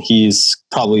 I mean, he's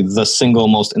probably the single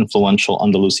most influential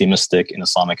Andalusi mystic in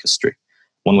Islamic history.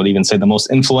 One would even say the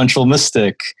most influential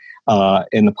mystic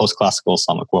in the post-classical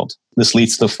Islamic world. This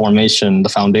leads to the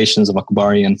foundations of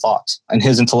Akbarian thought. And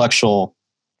his intellectual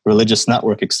religious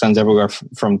network extends everywhere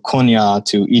from Konya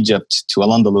to Egypt to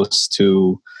Al-Andalus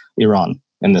to Iran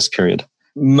in this period.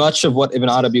 Much of what Ibn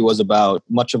Arabi was about,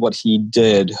 much of what he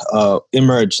did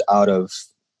emerged out of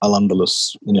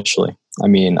Al-Andalus initially. I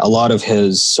mean, a lot of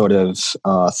his sort of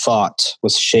thought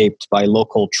was shaped by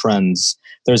local trends.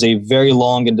 There's a very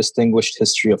long and distinguished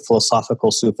history of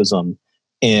philosophical Sufism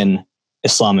in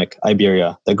Islamic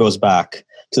Iberia that goes back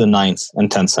to the 9th and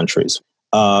 10th centuries.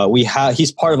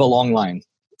 He's part of a long line,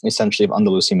 essentially, of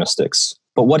Andalusi mystics.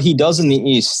 But what he does in the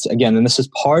East, again, and this is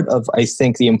part of, I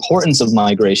think, the importance of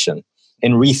migration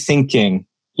in rethinking,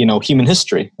 human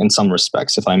history in some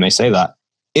respects, if I may say that,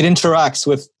 it interacts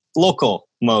with local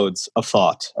modes of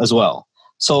thought as well.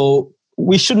 So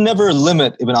we should never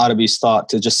limit Ibn Arabi's thought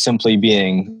to just simply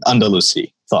being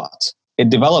Andalusi thought. It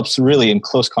develops really in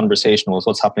close conversation with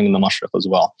what's happening in the Mashriq as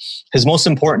well. His most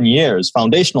important years,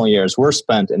 foundational years, were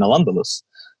spent in Al-Andalus,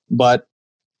 but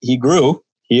he grew,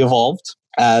 he evolved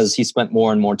as he spent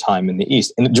more and more time in the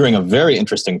East. And during a very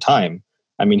interesting time,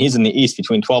 I mean, he's in the East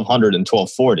between 1200 and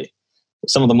 1240.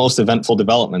 Some of the most eventful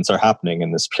developments are happening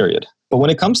in this period. But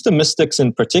when it comes to mystics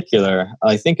in particular,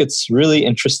 I think it's really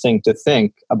interesting to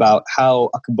think about how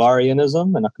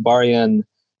Akbarianism and Akbarian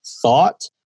thought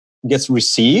gets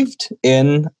received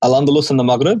in Al-Andalus and the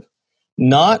Maghrib,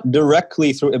 not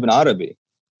directly through Ibn Arabi,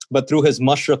 but through his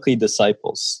Mashriqi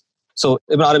disciples. So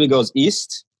Ibn Arabi goes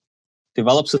east,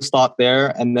 develops his thought there,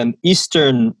 and then the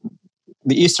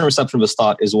eastern reception of his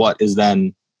thought is what is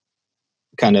then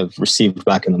kind of received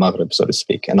back in the Maghrib, so to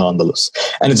speak, in Al-Andalus.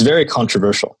 And it's very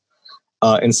controversial.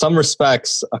 In some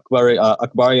respects,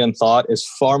 Akbarian thought is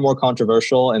far more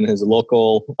controversial in his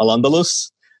local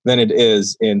Al-Andalus than it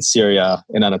is in Syria,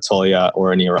 in Anatolia,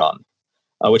 or in Iran,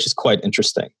 which is quite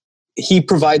interesting. He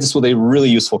provides us with a really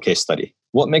useful case study.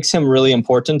 What makes him really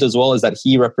important as well is that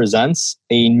he represents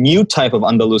a new type of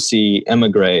Andalusi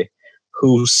emigre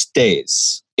who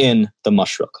stays in the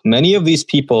Mashriq. Many of these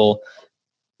people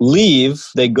leave,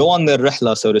 they go on their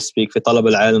rihla, so to speak, fi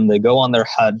talab al-ilm, they go on their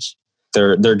hajj,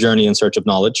 their journey in search of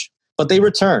knowledge, but they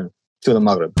return to the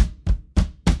Maghrib.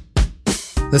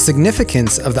 The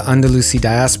significance of the Andalusi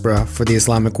diaspora for the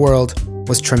Islamic world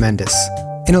was tremendous.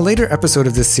 In a later episode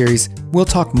of this series, we'll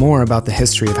talk more about the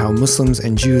history of how Muslims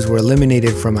and Jews were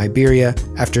eliminated from Iberia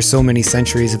after so many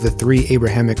centuries of the three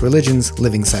Abrahamic religions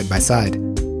living side by side.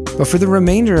 But for the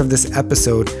remainder of this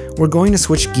episode, we're going to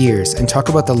switch gears and talk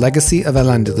about the legacy of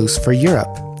Al-Andalus for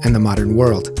Europe and the modern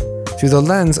world, through the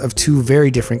lens of two very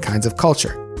different kinds of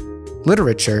culture: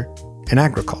 literature and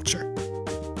agriculture.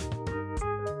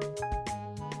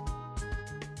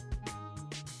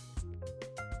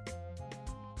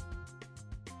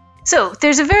 So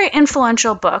there's a very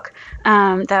influential book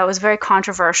that was very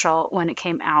controversial when it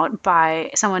came out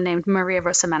by someone named Maria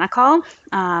Rosa Menachal,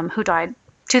 who died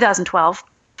 2012,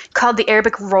 called The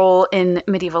Arabic Role in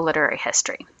Medieval Literary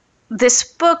History. This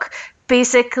book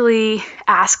basically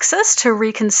asks us to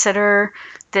reconsider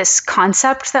this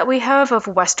concept that we have of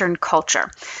Western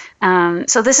culture.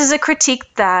 So this is a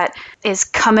critique that is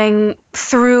coming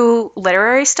through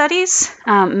literary studies,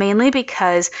 mainly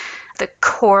because the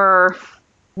core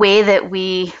way that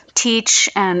we teach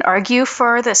and argue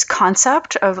for this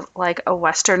concept of like a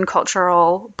Western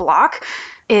cultural bloc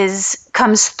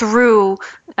comes through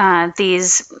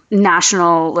these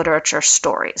national literature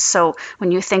stories. So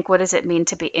when you think, what does it mean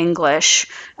to be English?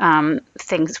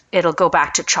 It'll go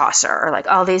back to Chaucer, or like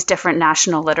all these different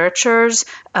national literatures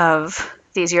of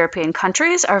these European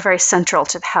countries are very central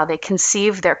to how they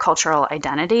conceive their cultural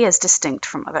identity as distinct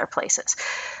from other places.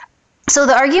 So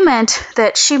the argument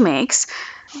that she makes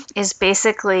is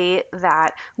basically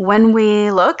that when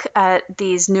we look at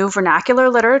these new vernacular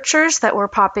literatures that were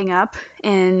popping up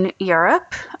in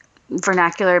Europe,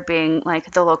 vernacular being like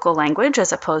the local language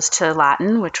as opposed to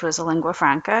Latin, which was a lingua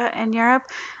franca in Europe,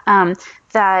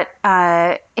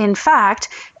 that in fact,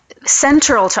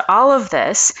 central to all of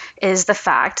this is the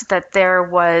fact that there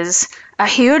was a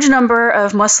huge number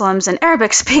of Muslims and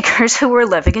Arabic speakers who were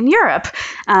living in Europe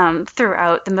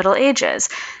throughout the Middle Ages.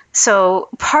 So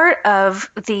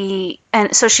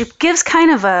so she gives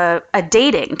kind of a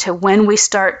dating to when we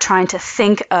start trying to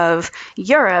think of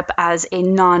Europe as a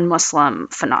non-Muslim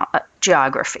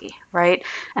geography, right?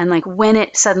 And like when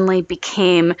it suddenly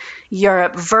became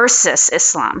Europe versus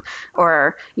Islam,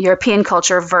 or European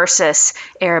culture versus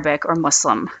Arabic or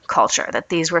Muslim culture, that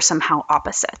these were somehow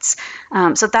opposites.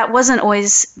 So that wasn't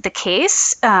always the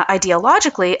case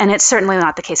ideologically, and it's certainly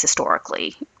not the case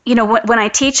historically. You know, when I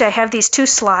teach, I have these two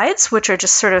slides, which are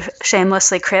just sort of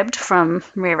shamelessly cribbed from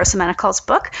Maria Rosa Menachal's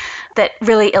book, that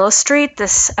really illustrate a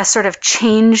sort of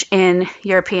change in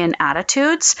European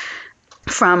attitudes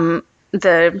from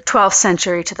the 12th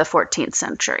century to the 14th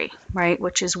century, right,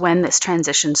 which is when this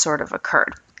transition sort of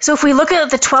occurred. So if we look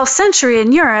at the 12th century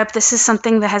in Europe, this is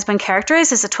something that has been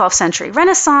characterized as the 12th century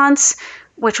Renaissance,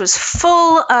 which was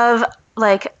full of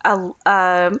like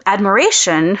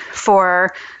admiration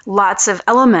for lots of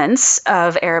elements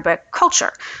of Arabic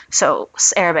culture. So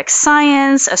Arabic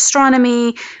science,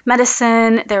 astronomy,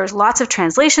 medicine, there was lots of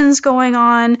translations going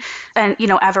on. And, you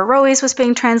know, Averroes was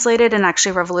being translated and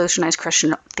actually revolutionized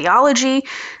Christian theology.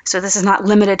 So this is not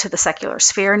limited to the secular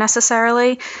sphere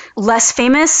necessarily. Less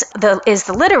famous is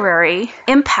the literary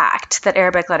impact that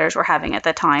Arabic letters were having at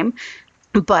the time.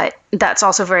 But that's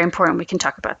also very important. We can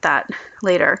talk about that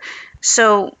later.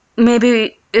 So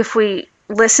maybe if we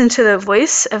listen to the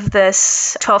voice of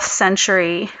this 12th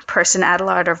century person,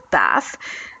 Adelard of Bath,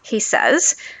 he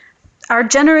says, "Our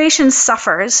generation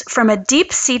suffers from a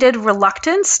deep-seated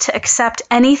reluctance to accept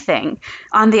anything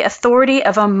on the authority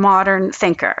of a modern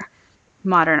thinker."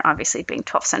 Modern, obviously, being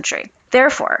 12th century.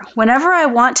 "Therefore, whenever I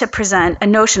want to present a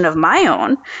notion of my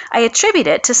own, I attribute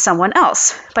it to someone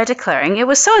else by declaring it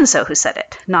was so-and-so who said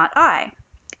it, not I.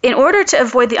 In order to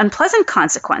avoid the unpleasant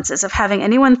consequences of having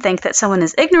anyone think that someone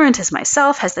as ignorant as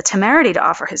myself has the temerity to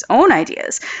offer his own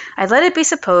ideas, I let it be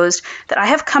supposed that I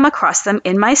have come across them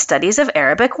in my studies of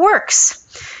Arabic works.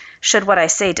 Should what I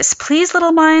say displease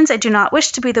little minds, I do not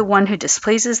wish to be the one who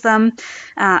displeases them.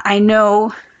 I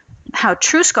know how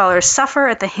true scholars suffer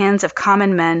at the hands of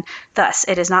common men. Thus,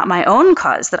 it is not my own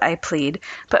cause that I plead,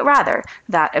 but rather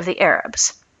that of the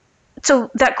Arabs."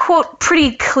 So that quote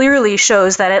pretty clearly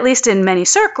shows that, at least in many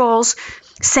circles,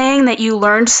 saying that you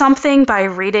learned something by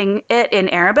reading it in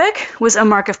Arabic was a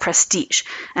mark of prestige.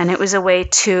 And it was a way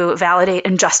to validate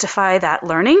and justify that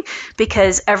learning,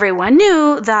 because everyone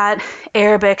knew that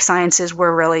Arabic sciences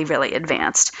were really, really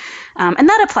advanced. And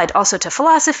that applied also to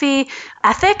philosophy,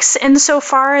 ethics,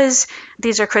 insofar as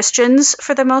these are Christians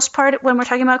for the most part when we're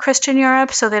talking about Christian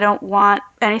Europe, so they don't want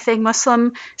anything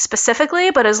Muslim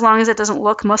specifically, but as long as it doesn't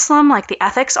look Muslim, like the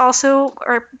ethics also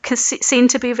are seen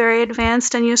to be very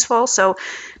advanced and useful. So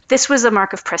this was a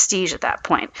mark of prestige at that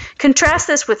point. Contrast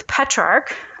this with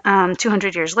Petrarch,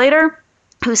 200 years later,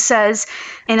 who says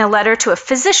in a letter to a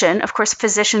physician, of course,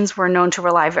 physicians were known to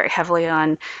rely very heavily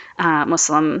on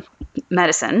Muslim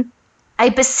medicine, I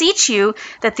beseech you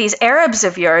that these Arabs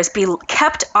of yours be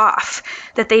kept off,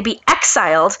 that they be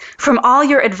exiled from all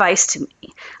your advice to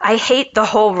me. I hate the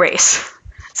whole race.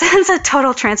 So it's a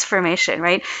total transformation,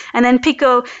 right? And then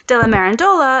Pico della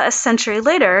Mirandola, a century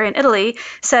later in Italy,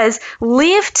 says,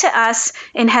 leave to us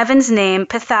in heaven's name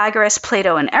Pythagoras,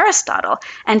 Plato, and Aristotle,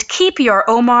 and keep your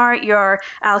Omar, your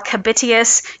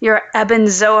Alcibiades, your Ibn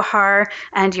Zohar,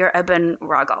 and your Ibn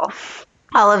Rugal.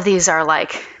 All of these are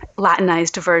like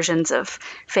Latinized versions of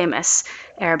famous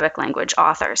Arabic language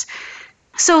authors.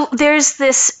 So there's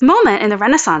this moment in the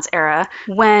Renaissance era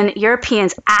when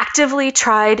Europeans actively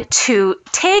tried to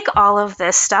take all of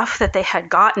this stuff that they had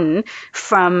gotten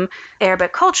from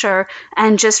Arabic culture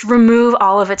and just remove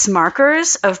all of its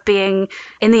markers of being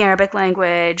in the Arabic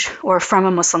language or from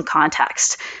a Muslim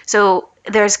context. So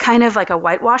there's kind of like a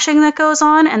whitewashing that goes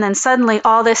on, and then suddenly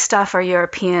all this stuff are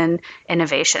European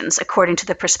innovations, according to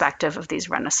the perspective of these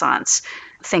Renaissance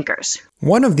thinkers.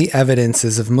 One of the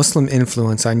evidences of Muslim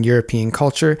influence on European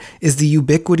culture is the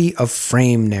ubiquity of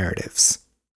frame narratives.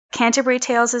 Canterbury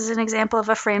Tales is an example of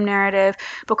a frame narrative.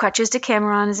 Boccaccio's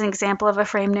Decameron is an example of a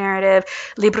frame narrative.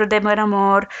 Libro de Buen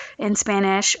Amor in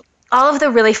Spanish. All of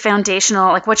the really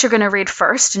foundational, like what you're going to read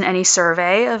first in any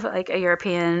survey of like a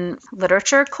European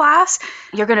literature class,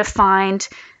 you're going to find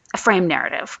a frame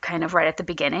narrative kind of right at the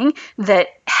beginning that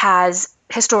has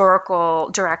historical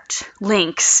direct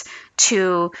links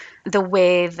to the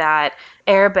way that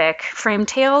Arabic frame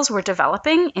tales were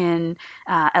developing in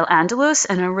Al-Andalus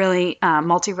in a really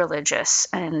multi-religious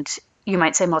and you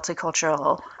might say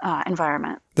multicultural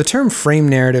environment. The term frame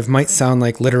narrative might sound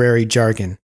like literary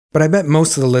jargon, but I bet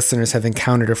most of the listeners have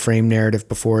encountered a frame narrative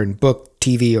before in book,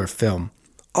 TV, or film.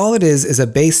 All it is a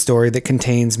base story that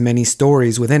contains many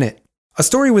stories within it. A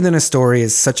story within a story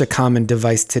is such a common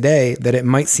device today that it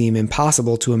might seem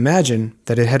impossible to imagine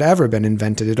that it had ever been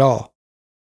invented at all.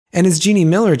 And as Jeannie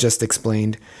Miller just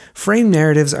explained, frame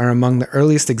narratives are among the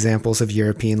earliest examples of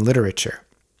European literature.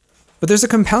 But there's a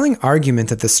compelling argument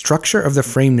that the structure of the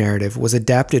frame narrative was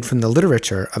adapted from the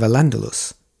literature of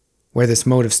Al-Andalus, where this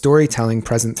mode of storytelling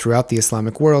present throughout the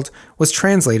Islamic world was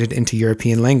translated into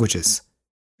European languages.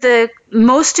 The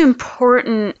most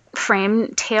important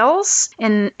frame tales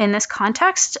in this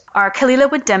context are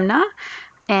Kalila wa Dimna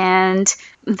and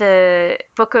the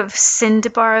Book of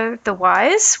Sindabar the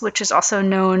Wise, which is also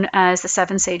known as the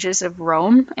Seven Sages of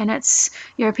Rome in its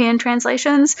European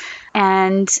translations,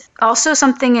 and also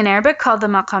something in Arabic called the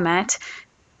Maqamat,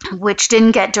 which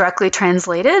didn't get directly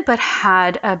translated, but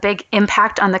had a big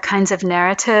impact on the kinds of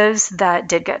narratives that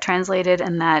did get translated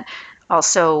and that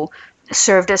also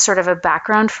served as sort of a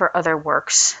background for other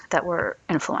works that were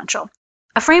influential.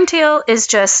 A frame tale is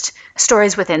just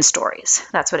stories within stories.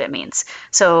 That's what it means.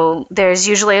 So there's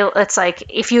usually, it's like,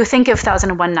 if you think of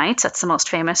 1001 Nights, that's the most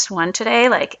famous one today,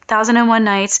 like 1001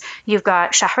 Nights, you've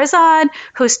got Shahrazad,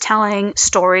 who's telling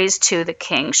stories to the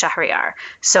king, Shahryar.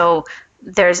 So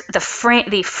there's the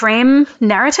frame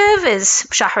narrative is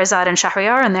Shahrazad and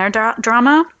Shahryar and their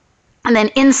drama. And then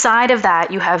inside of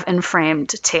that, you have enframed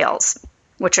tales,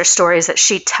 which are stories that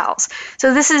she tells.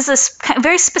 So this is this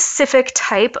very specific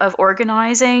type of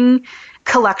organizing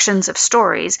collections of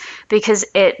stories because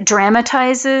it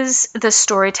dramatizes the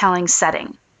storytelling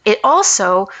setting. It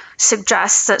also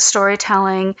suggests that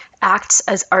storytelling acts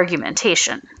as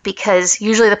argumentation because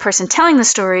usually the person telling the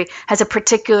story has a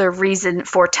particular reason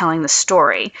for telling the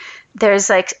story. There's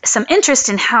like some interest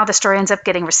in how the story ends up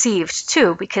getting received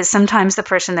too, because sometimes the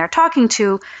person they're talking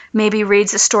to maybe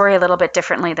reads the story a little bit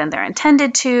differently than they're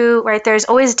intended to, right? There's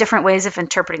always different ways of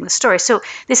interpreting the story. So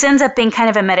this ends up being kind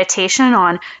of a meditation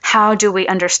on how do we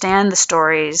understand the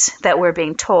stories that we're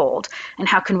being told and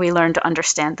how can we learn to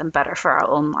understand them better for our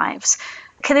own lives.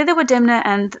 Kalila wa Dimna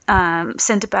and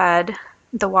Sindbad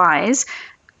the Wise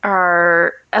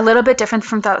are a little bit different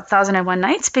from 1001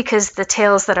 Nights because the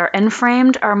tales that are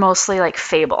enframed are mostly like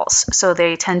fables. So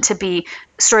they tend to be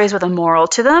stories with a moral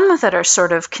to them that are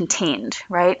sort of contained,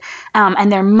 right?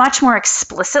 And they're much more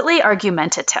explicitly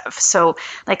argumentative. So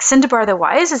like Sindabar the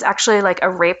Wise is actually like a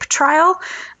rape trial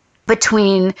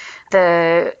between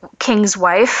the king's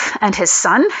wife and his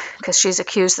son, because she's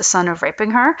accused the son of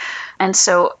raping her. And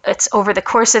so it's over the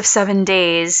course of 7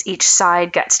 days, each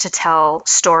side gets to tell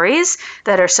stories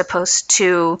that are supposed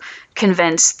to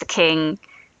convince the king,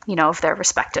 of their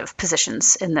respective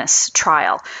positions in this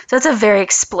trial. So it's a very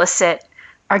explicit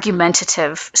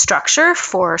argumentative structure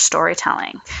for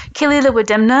storytelling. Kilila wa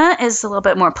Dimna is a little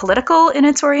bit more political in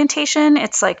its orientation.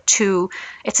 It's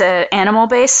a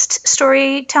animal-based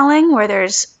storytelling where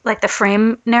there's like the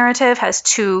frame narrative has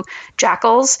two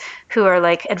jackals who are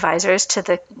like advisors to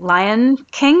the lion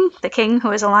king, the king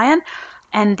who is a lion,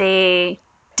 and they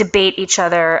debate each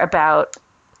other about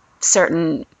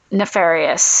certain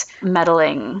nefarious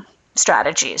meddling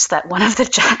strategies that one of the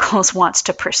jackals wants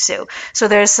to pursue. So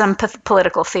there's some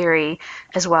political theory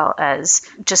as well as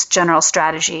just general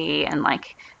strategy and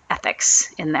like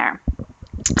ethics in there.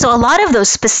 So a lot of those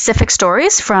specific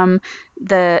stories from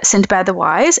the Sindbad the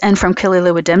Wise and from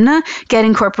Kilila wa Dimna get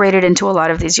incorporated into a lot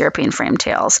of these European frame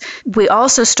tales. We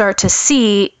also start to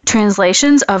see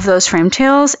translations of those frame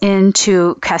tales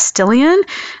into Castilian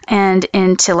and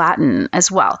into Latin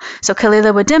as well. So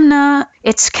Kilila wa Dimna,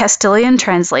 its Castilian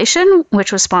translation,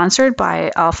 which was sponsored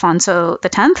by Alfonso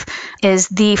X, is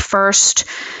the first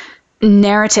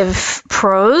narrative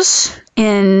prose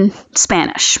in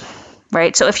Spanish.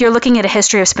 Right? So if you're looking at a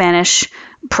history of Spanish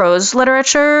prose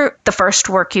literature, the first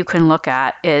work you can look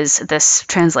at is this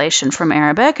translation from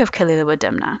Arabic of Kilila wa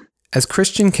Dimna. As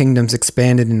Christian kingdoms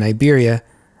expanded in Iberia,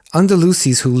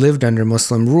 Andalusis who lived under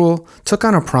Muslim rule took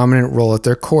on a prominent role at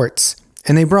their courts,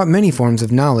 and they brought many forms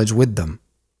of knowledge with them.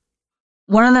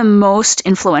 One of the most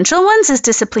influential ones is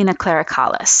Disciplina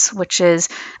Clericalis, which is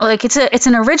like it's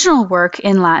an original work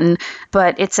in Latin,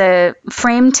 but it's a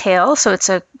frame tale, so it's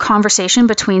a conversation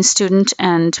between student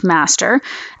and master,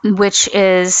 which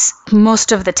is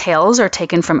most of the tales are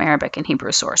taken from Arabic and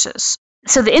Hebrew sources.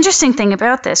 So the interesting thing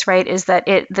about this, right, is that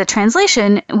the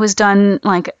translation was done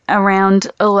like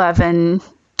around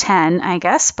 1110, I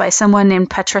guess, by someone named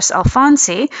Petrus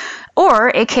Alfonsi, or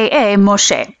aka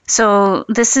Moshe. So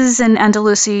this is an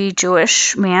Andalusi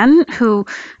Jewish man who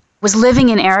was living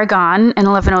in Aragon in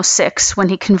 1106 when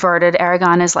he converted.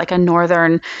 Aragon is like a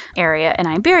northern area in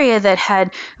Iberia that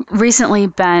had recently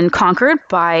been conquered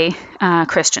by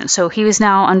Christians. So he was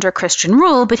now under Christian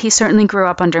rule, but he certainly grew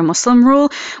up under Muslim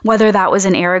rule. Whether that was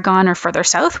in Aragon or further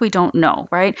south, we don't know,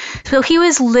 right? So he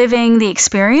was living the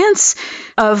experience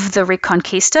of the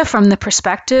Reconquista from the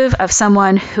perspective of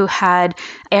someone who had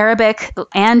Arabic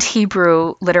and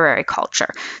Hebrew literary culture.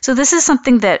 So this is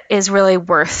something that is really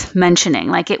worth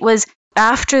mentioning. Like it was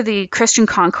after the Christian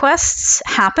conquests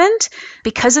happened,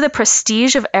 because of the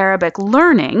prestige of Arabic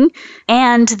learning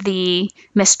and the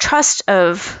mistrust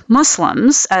of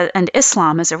Muslims and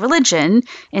Islam as a religion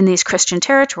in these Christian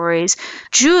territories,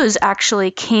 Jews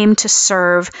actually came to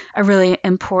serve a really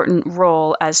important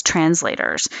role as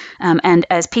translators and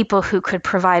as people who could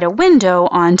provide a window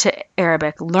onto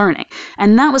Arabic learning.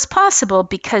 And that was possible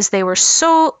because they were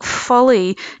so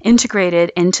fully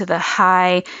integrated into the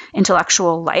high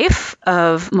intellectual life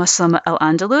of Muslim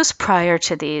Al-Andalus prior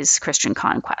to these Christian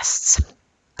conquests.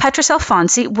 Petrus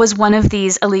Alfonsi was one of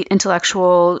these elite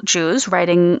intellectual Jews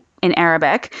writing in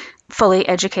Arabic, fully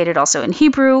educated also in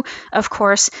Hebrew, of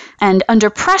course, and under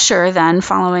pressure then,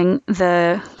 following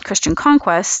the Christian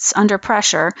conquests, under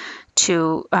pressure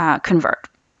to convert.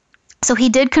 So he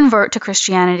did convert to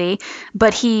Christianity,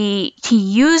 but he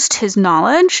used his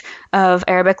knowledge of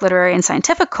Arabic literary and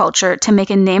scientific culture to make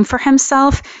a name for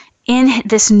himself in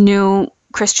this new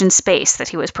Christian space that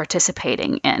he was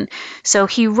participating in. So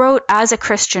he wrote as a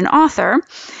Christian author,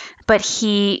 but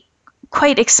he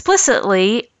quite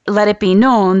explicitly let it be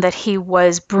known that he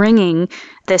was bringing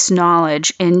this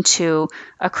knowledge into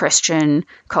a Christian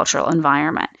cultural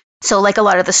environment. So like a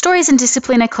lot of the stories in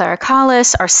Disciplina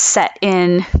Clericalis are set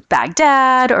in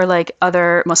Baghdad or like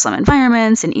other Muslim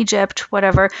environments in Egypt,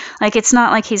 whatever. Like it's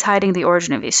not like he's hiding the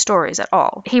origin of these stories at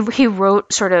all. He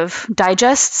wrote sort of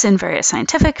digests in various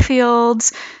scientific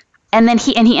fields. And then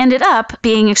he ended up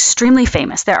being extremely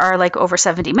famous. There are like over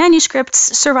 70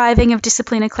 manuscripts surviving of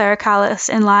Disciplina Clericalis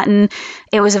in Latin.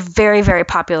 It was a very, very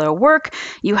popular work.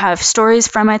 You have stories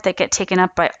from it that get taken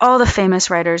up by all the famous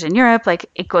writers in Europe. Like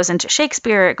it goes into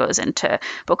Shakespeare, it goes into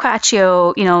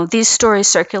Boccaccio. You know, these stories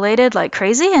circulated like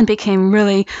crazy and became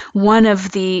really one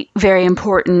of the very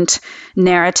important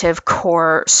narrative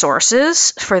core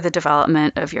sources for the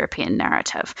development of European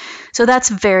narrative. So that's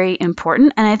very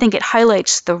important. And I think it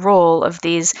highlights the role of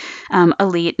these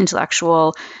elite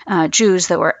intellectual Jews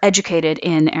that were educated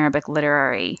in Arabic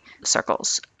literary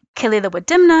circles. Kelila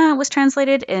Wadimna was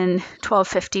translated in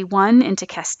 1251 into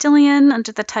Castilian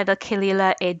under the title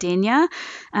Kelila e Denia.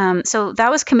 So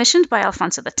that was commissioned by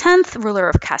Alfonso X, ruler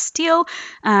of Castile,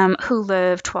 who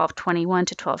lived 1221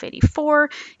 to 1284.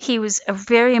 He was a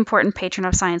very important patron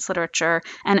of science literature,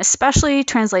 and especially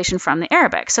translation from the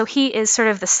Arabic. So he is sort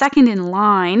of the second in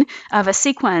line of a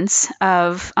sequence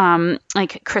of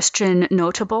Christian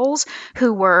notables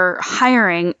who were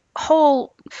hiring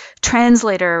whole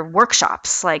translator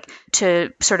workshops,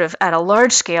 to sort of at a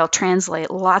large scale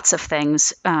translate lots of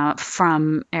things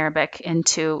from Arabic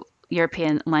into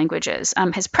European languages.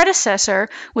 His predecessor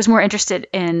was more interested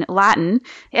in Latin.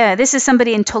 This is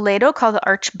somebody in Toledo called the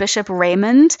Archbishop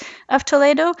Raymond of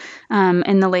Toledo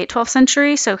in the late 12th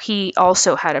century. So he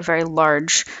also had a very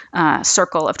large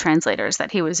circle of translators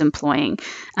that he was employing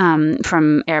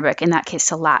from Arabic, in that case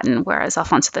to Latin, whereas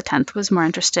Alfonso X was more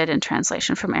interested in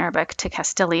translation from Arabic to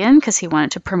Castilian because he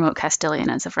wanted to promote Castilian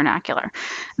as a vernacular.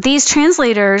 These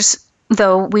translators,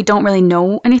 though, we don't really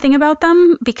know anything about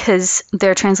them because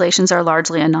their translations are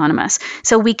largely anonymous.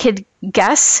 So we could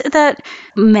guess that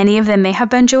many of them may have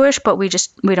been Jewish, but we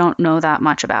don't know that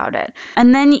much about it.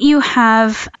 And then you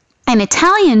have an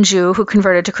Italian Jew who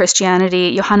converted to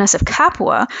Christianity, Johannes of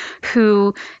Capua,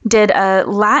 who did a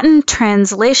Latin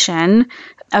translation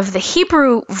of the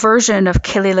Hebrew version of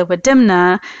Kelila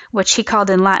Wadimna, which he called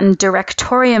in Latin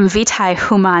Directorium Vitae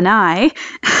Humanae,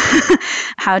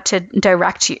 how to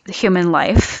direct human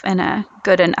life in a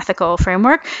good and ethical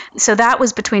framework. So that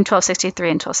was between 1263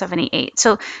 and 1278.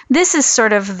 So this is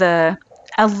sort of the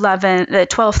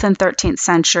 12th and 13th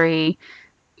century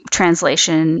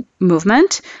translation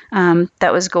movement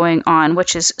that was going on,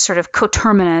 which is sort of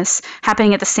coterminous,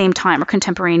 happening at the same time or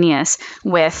contemporaneous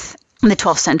with the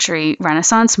 12th century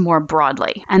Renaissance more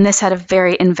broadly. And this had a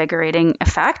very invigorating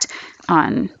effect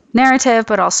on narrative,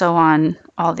 but also on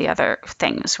all the other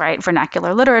things, right?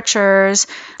 Vernacular literatures.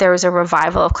 There was a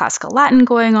revival of classical Latin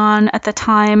going on at the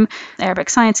time,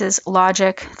 Arabic sciences,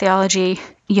 logic, theology,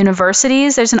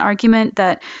 universities. There's an argument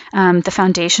that the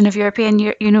foundation of European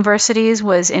universities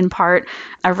was in part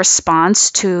a response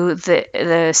to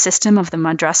the system of the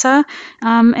madrasa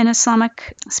in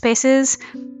Islamic spaces.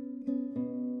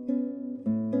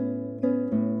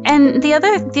 And the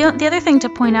other thing to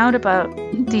point out about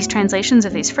these translations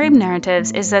of these frame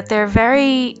narratives is that they're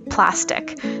very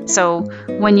plastic. So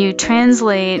when you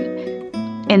translate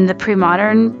in the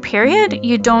pre-modern period,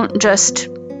 you don't just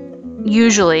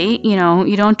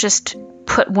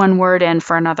put one word in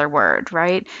for another word,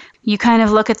 right? You kind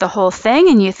of look at the whole thing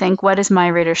and you think, what does my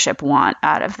readership want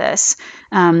out of this?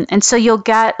 And so you'll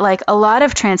get a lot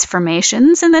of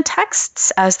transformations in the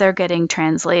texts as they're getting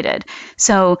translated.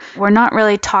 So we're not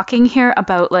really talking here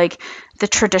about the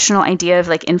traditional idea of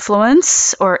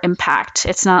influence or impact.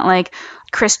 It's not like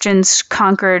Christians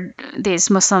conquered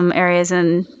these Muslim areas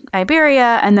in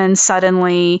Iberia and then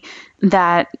suddenly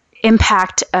that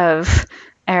impact of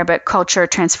Arabic culture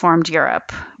transformed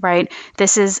Europe, right?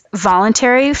 This is a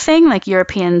voluntary thing.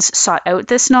 Europeans sought out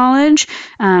this knowledge.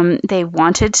 They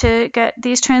wanted to get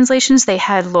these translations. They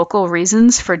had local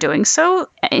reasons for doing so.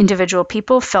 Individual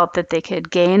people felt that they could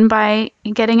gain by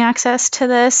getting access to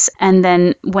this. And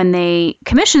then when they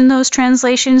commissioned those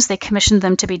translations, they commissioned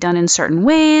them to be done in certain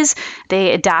ways.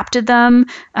 They adapted them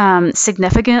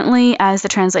significantly as the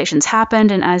translations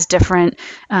happened and as different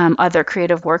other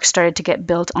creative works started to get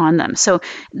built on them. So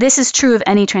this is true of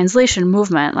any translation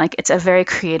movement. It's a very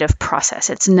creative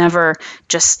process. It's never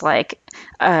just a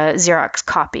Xerox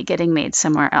copy getting made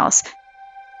somewhere else.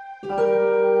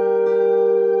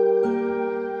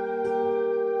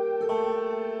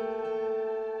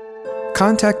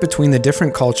 Contact between the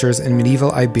different cultures in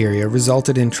medieval Iberia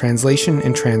resulted in translation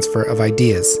and transfer of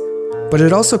ideas, but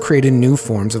it also created new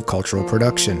forms of cultural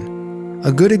production.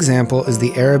 A good example is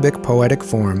the Arabic poetic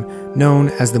form known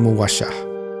as the muwashshah.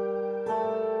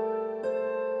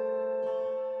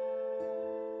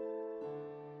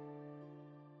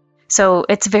 So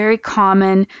it's very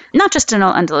common, not just in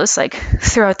Al-Andalus,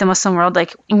 throughout the Muslim world,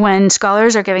 when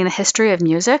scholars are giving the history of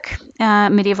music,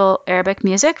 medieval Arabic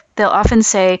music, they'll often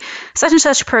say such and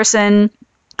such person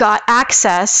got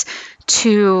access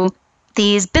to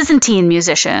these Byzantine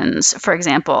musicians, for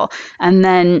example, and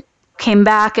then came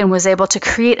back and was able to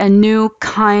create a new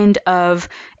kind of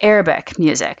Arabic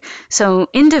music. So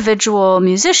individual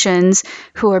musicians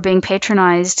who are being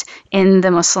patronized in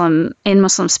Muslim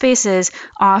spaces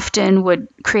often would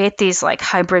create these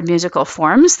hybrid musical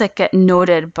forms that get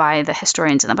noted by the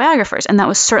historians and the biographers. And that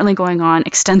was certainly going on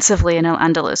extensively in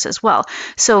Al-Andalus as well.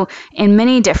 So in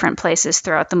many different places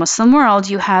throughout the Muslim world,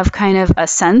 you have kind of a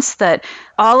sense that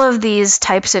all of these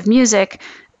types of music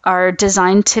are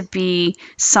designed to be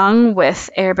sung with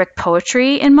Arabic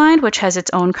poetry in mind, which has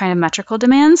its own kind of metrical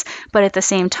demands, but at the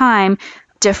same time,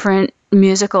 different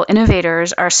musical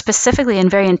innovators are specifically and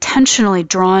very intentionally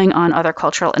drawing on other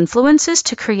cultural influences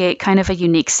to create kind of a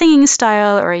unique singing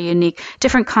style or a unique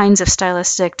different kinds of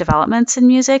stylistic developments in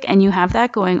music. And you have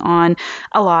that going on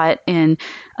a lot in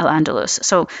Al-Andalus.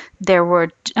 So there were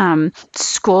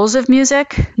schools of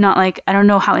music, not like, I don't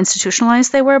know how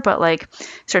institutionalized they were, but like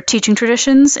sort of teaching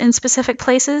traditions in specific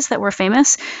places that were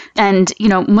famous. And, you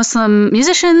know, Muslim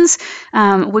musicians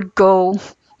would go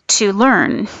to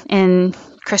learn in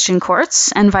Christian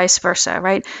courts and vice versa,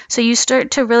 right? So you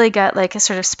start to really get like a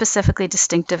sort of specifically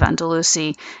distinctive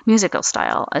Andalusi musical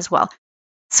style as well.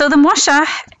 So the muwashah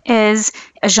is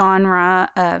a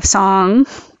genre of song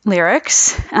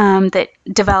lyrics that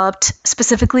developed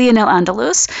specifically in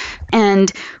Al-Andalus.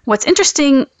 And what's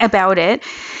interesting about it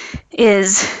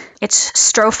is it's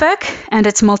strophic and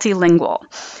it's multilingual.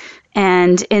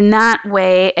 And in that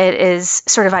way, it is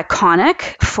sort of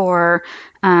iconic for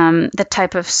the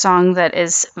type of song that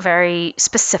is very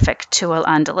specific to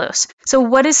Al-Andalus. So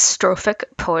what is strophic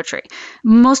poetry?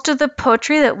 Most of the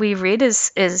poetry that we read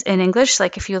is in English.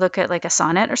 Like if you look at like a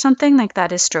sonnet or something, like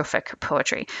that is strophic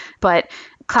poetry. But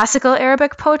classical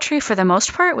Arabic poetry, for the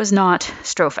most part, was not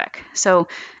strophic. So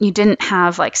you didn't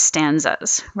have like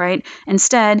stanzas, right?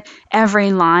 Instead,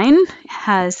 every line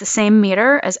has the same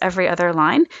meter as every other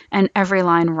line, and every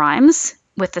line rhymes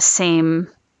with the same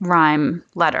rhyme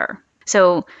letter.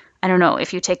 So I don't know,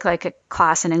 if you take like a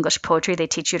class in English poetry, they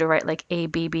teach you to write like A,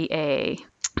 B, B, A.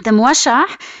 The muwashah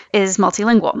is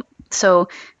multilingual. So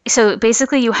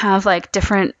basically you have like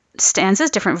different stanzas,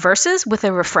 different verses with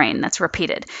a refrain that's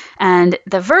repeated. And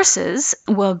the verses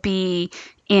will be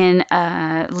in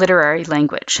a literary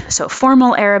language. So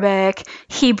formal Arabic,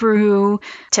 Hebrew,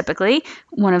 typically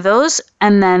one of those.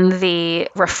 And then the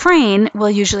refrain will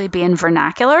usually be in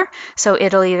vernacular. So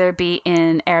it'll either be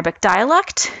in Arabic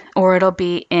dialect or it'll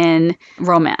be in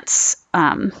Romance,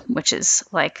 which is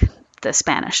like the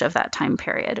Spanish of that time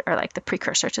period, or like the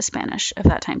precursor to Spanish of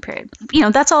that time period. You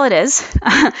know, that's all it is.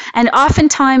 And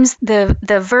oftentimes the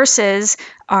verses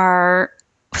are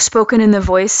spoken in the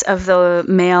voice of the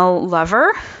male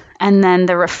lover, and then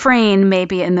the refrain may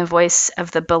be in the voice of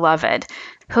the beloved,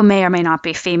 who may or may not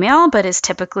be female, but is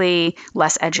typically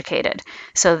less educated.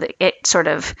 So that it sort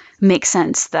of makes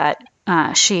sense that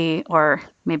she, or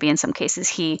maybe in some cases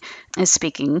he, is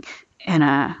speaking in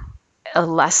a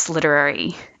less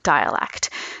literary dialect.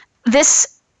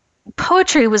 This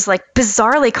poetry was like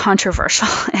bizarrely controversial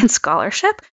in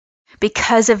scholarship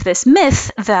because of this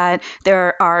myth that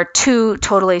there are two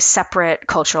totally separate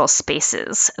cultural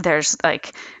spaces. There's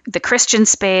like the Christian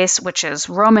space, which is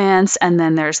Romance, and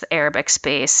then there's the Arabic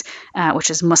space, which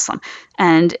is Muslim.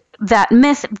 And that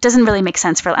myth doesn't really make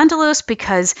sense for Al-Andalus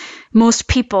because most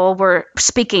people were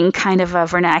speaking kind of a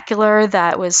vernacular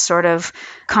that was sort of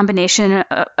combination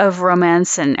of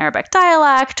Romance and Arabic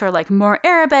dialect, or like more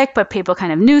Arabic, but people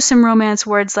kind of knew some Romance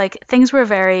words. Like things were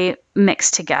very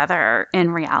mixed together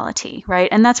in reality, right?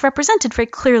 And that's represented very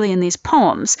clearly in these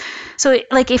poems. So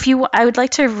like I would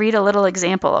like to read a little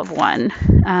example of one.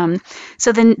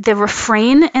 So then the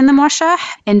refrain in the muwashah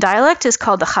in dialect is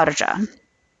called the kharja.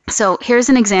 So here's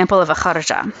an example of a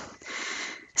kharja.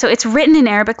 So it's written in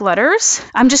Arabic letters.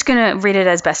 I'm just going to read it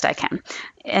as best I can.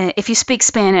 If you speak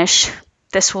Spanish,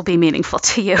 this will be meaningful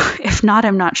to you. If not,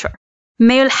 I'm not sure.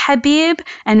 Meu Habib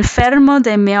enfermo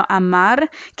de meu amar,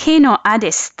 que no ha de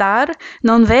estar,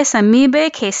 non ves a mi be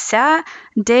que sea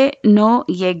de no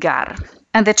llegar.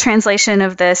 And the translation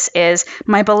of this is,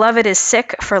 my beloved is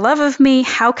sick for love of me.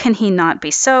 How can he not be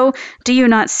so? Do you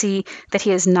not see that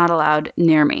he is not allowed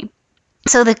near me?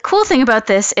 So the cool thing about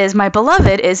this is my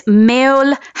beloved is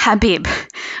Meol Habib,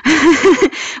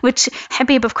 which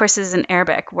Habib, of course, is an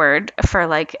Arabic word for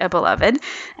like a beloved.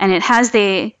 And it has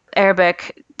the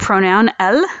Arabic pronoun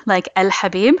el, like El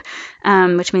Habib,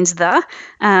 which means the.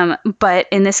 But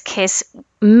in this case,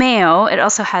 meo, it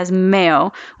also has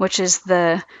meo, which is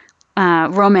the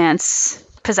Romance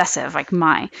possessive, like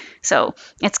my. So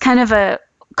it's kind of a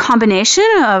combination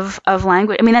of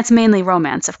language. I mean, that's mainly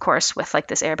Romance, of course, with like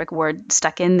this Arabic word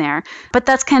stuck in there. But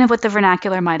that's kind of what the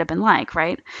vernacular might have been like,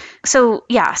 right? So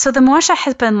yeah, so the muwashah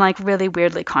has been like really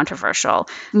weirdly controversial.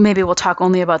 Maybe we'll talk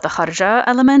only about the kharja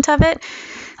element of it.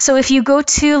 So if you go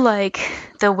to like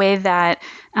the way that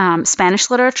Spanish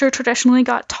literature traditionally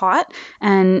got taught,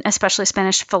 and especially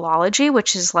Spanish philology,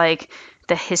 which is like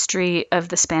the history of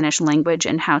the Spanish language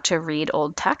and how to read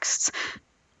old texts,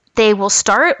 they will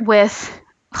start with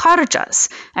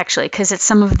kharjas, actually, because it's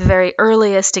some of the very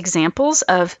earliest examples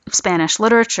of Spanish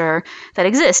literature that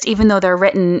exist, even though they're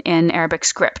written in Arabic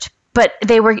script. But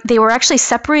they were actually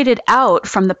separated out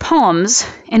from the poems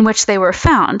in which they were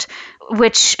found,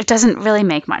 which doesn't really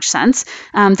make much sense.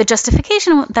 The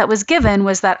justification that was given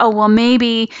was that, oh, well,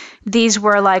 maybe these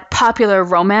were like popular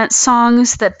romance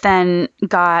songs that then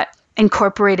got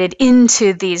incorporated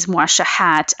into these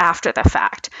muwashahat after the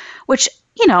fact, which,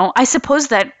 I suppose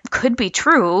that could be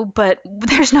true, but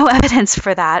there's no evidence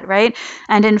for that, right?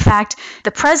 And in fact,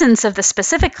 the presence of the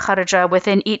specific kharja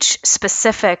within each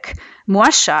specific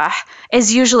muwashah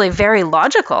is usually very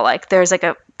logical. Like there's like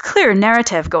a clear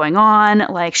narrative going on,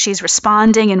 like she's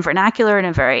responding in vernacular in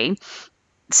a very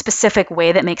specific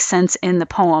way that makes sense in the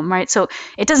poem, right? So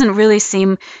it doesn't really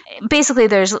seem, basically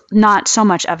there's not so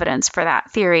much evidence for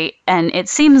that theory, and it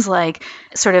seems like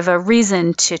sort of a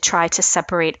reason to try to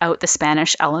separate out the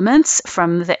Spanish elements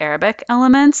from the Arabic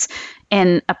elements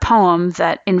in a poem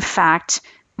that in fact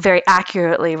very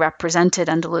accurately represented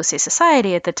Andalusi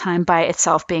society at the time by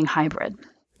itself being hybrid.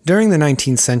 During the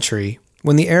 19th century,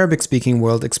 when the Arabic-speaking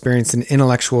world experienced an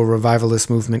intellectual revivalist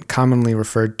movement commonly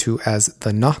referred to as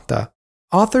the Nahda,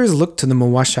 authors looked to the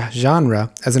muwashah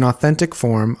genre as an authentic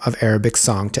form of Arabic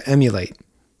song to emulate.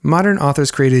 Modern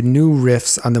authors created new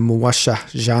riffs on the muwashah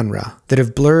genre that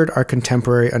have blurred our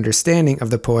contemporary understanding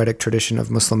of the poetic tradition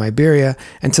of Muslim Iberia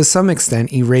and to some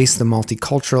extent erased the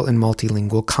multicultural and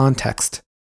multilingual context.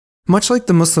 Much like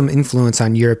the Muslim influence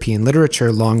on European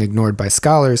literature long ignored by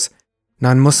scholars,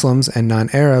 non-Muslims and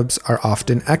non-Arabs are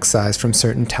often excised from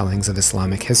certain tellings of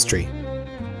Islamic history.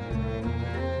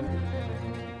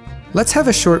 Let's have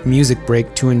a short music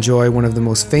break to enjoy one of the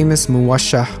most famous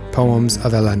muwashah poems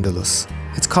of Al-Andalus.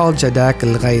 It's called Jadak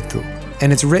al-Ghaythu,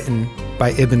 and it's written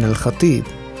by Ibn al-Khatib.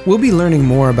 We'll be learning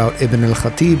more about Ibn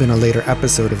al-Khatib in a later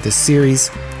episode of this series,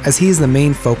 as he is the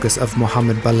main focus of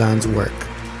Muhammad Ballan's work.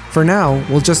 For now,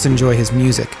 we'll just enjoy his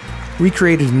music,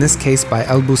 recreated in this case by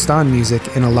Al Bustan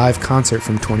Music in a live concert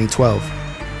from 2012.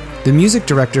 The music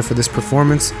director for this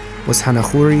performance was Hana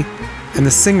Khouri, and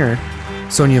the singer,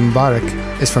 Sonia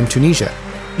Mbarak, is from Tunisia.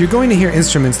 You're going to hear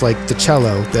instruments like the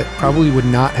cello that probably would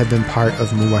not have been part of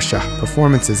muwashah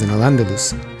performances in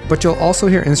Al-Andalus, but you'll also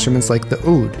hear instruments like the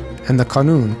oud and the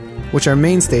qanun, which are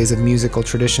mainstays of musical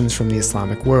traditions from the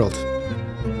Islamic world.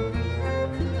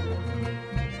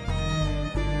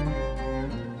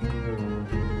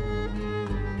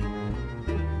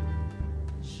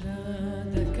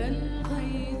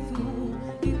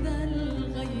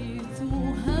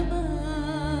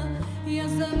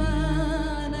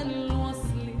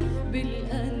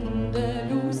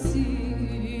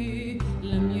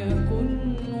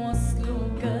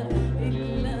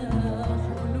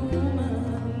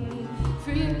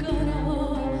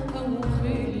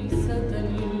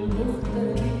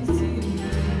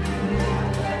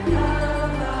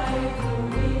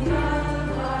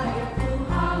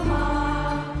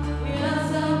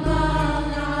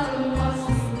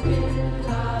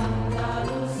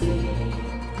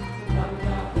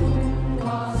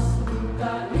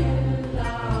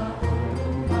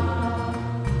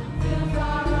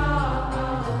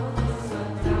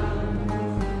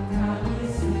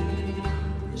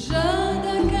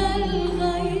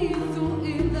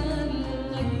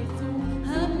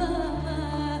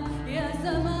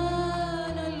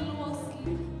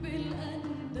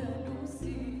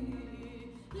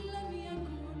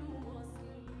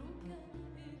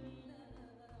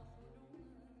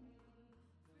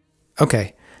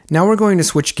 Okay, now we're going to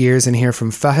switch gears and hear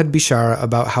from Fahad Bishara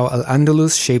about how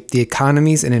Al-Andalus shaped the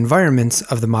economies and environments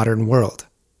of the modern world.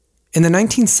 In the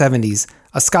 1970s,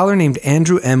 a scholar named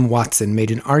Andrew M. Watson made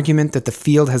an argument that the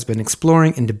field has been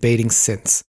exploring and debating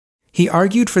since. He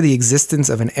argued for the existence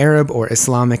of an Arab or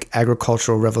Islamic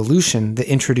agricultural revolution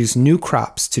that introduced new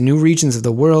crops to new regions of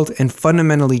the world and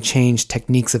fundamentally changed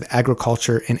techniques of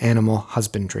agriculture and animal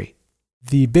husbandry.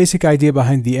 The basic idea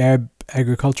behind the Arab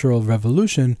agricultural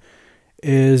revolution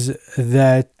is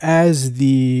that as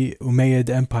the Umayyad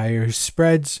Empire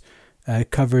spreads,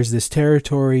 covers this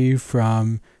territory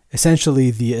from essentially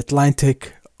the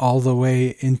Atlantic all the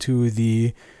way into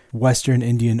the Western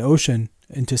Indian Ocean,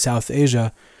 into South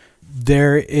Asia,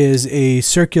 there is a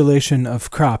circulation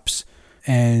of crops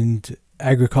and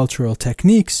agricultural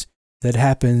techniques that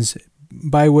happens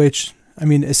by which,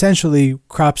 essentially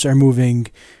crops are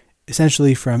moving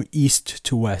essentially from east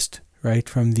to west, right?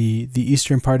 From the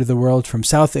eastern part of the world, from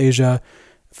South Asia,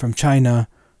 from China,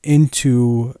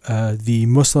 into the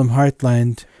Muslim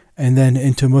heartland, and then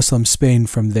into Muslim Spain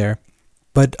from there.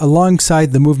 But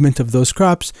alongside the movement of those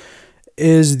crops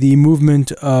is the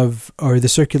movement of, or the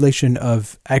circulation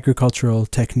of agricultural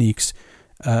techniques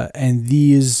And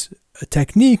these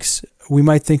techniques we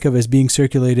might think of as being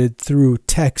circulated through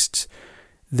texts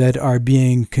that are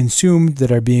being consumed,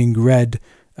 that are being read,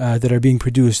 that are being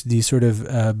produced, these sort of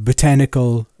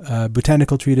botanical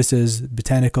treatises,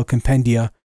 botanical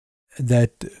compendia,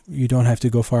 that you don't have to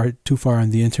go too far on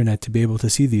the internet to be able to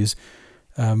see these,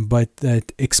 but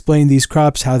that explain these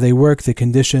crops, how they work, the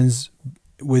conditions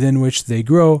within which they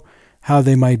grow, how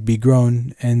they might be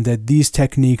grown, and that these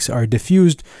techniques are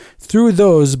diffused through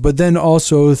those, but then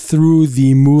also through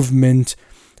the movement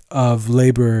of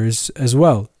laborers as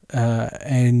well.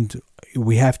 And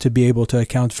we have to be able to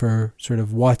account for sort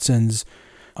of Watson's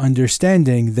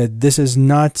understanding that this is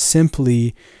not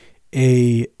simply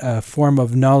a form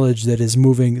of knowledge that is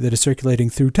circulating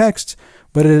through texts,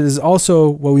 but it is also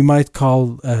what we might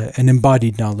call an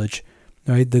embodied knowledge,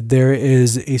 right? That there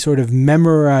is a sort of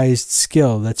memorized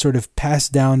skill that's sort of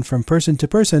passed down from person to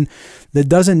person that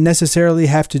doesn't necessarily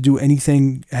has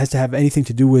to have anything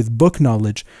to do with book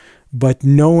knowledge, but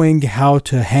knowing how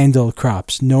to handle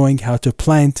crops, knowing how to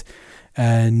plant,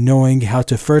 knowing how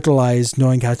to fertilize,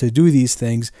 knowing how to do these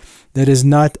things. That is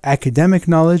not academic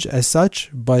knowledge as such,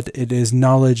 but it is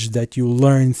knowledge that you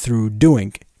learn through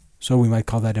doing. So we might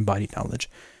call that embodied knowledge.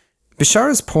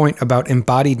 Bishara's point about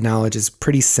embodied knowledge is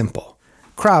pretty simple.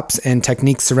 Crops and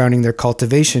techniques surrounding their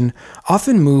cultivation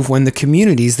often move when the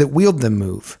communities that wield them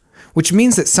move, which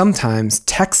means that sometimes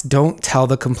texts don't tell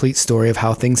the complete story of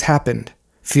how things happened.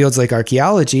 Fields like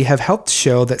archaeology have helped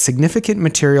show that significant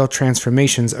material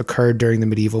transformations occurred during the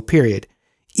medieval period,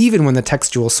 even when the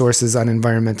textual sources on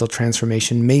environmental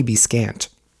transformation may be scant.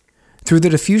 Through the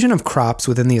diffusion of crops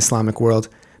within the Islamic world,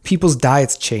 people's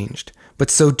diets changed, but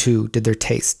so too did their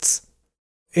tastes.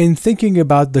 In thinking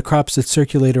about the crops that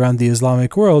circulate around the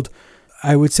Islamic world,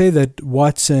 I would say that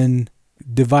Watson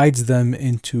divides them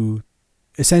into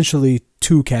essentially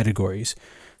two categories.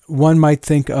 One might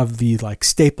think of the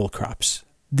staple crops.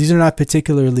 These are not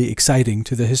particularly exciting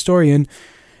to the historian,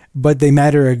 but they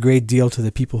matter a great deal to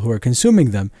the people who are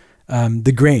consuming them.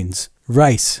 The grains,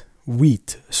 rice,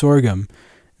 wheat, sorghum,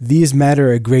 these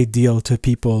matter a great deal to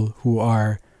people who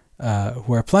are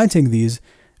planting these,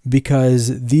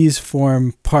 because these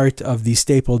form part of the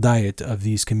staple diet of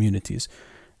these communities.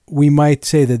 We might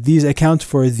say that these account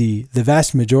for the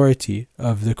vast majority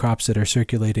of the crops that are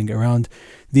circulating around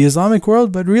the Islamic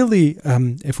world, but really,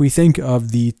 if we think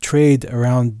of the trade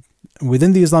around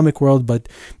within the Islamic world, but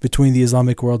between the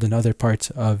Islamic world and other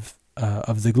parts of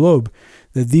the globe,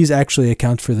 that these actually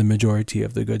account for the majority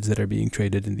of the goods that are being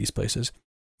traded in these places.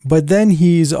 But then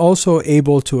he's also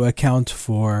able to account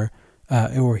for,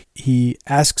 or he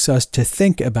asks us to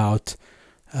think about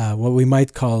what we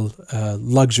might call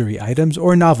luxury items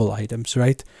or novel items,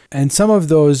 right? And some of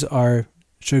those are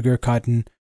sugar, cotton.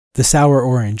 The sour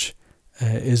orange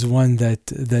is one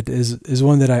is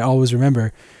one that I always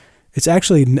remember. It's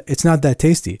not that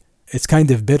tasty. It's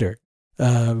kind of bitter,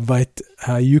 but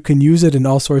you can use it in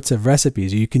all sorts of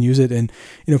recipes. You can use it in,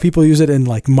 people use it in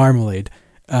marmalade,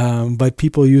 but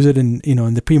people use it in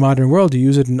the pre-modern world. You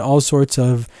use it in all sorts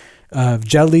of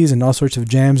jellies and all sorts of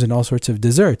jams and all sorts of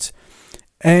desserts.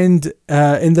 And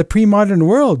in the pre-modern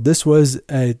world, this was,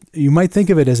 you might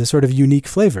think of it as a sort of unique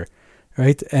flavor,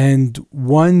 right? And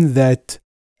one that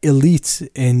elites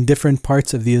in different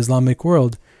parts of the Islamic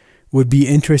world would be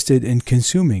interested in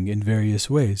consuming in various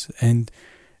ways. And,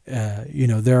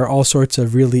 there are all sorts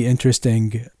of really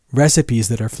interesting recipes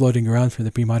that are floating around for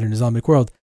the pre-modern Islamic world.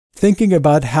 Thinking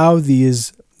about how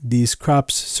these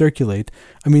crops circulate,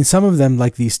 I mean, some of them,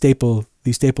 like these staple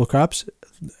crops,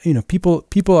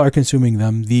 people are consuming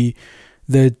them. The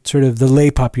sort of the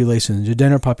lay population, the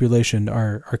general population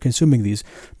are consuming these.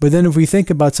 But then if we think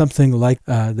about something like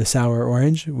the sour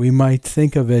orange, we might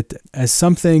think of it as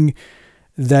something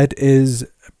that is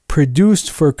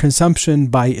produced for consumption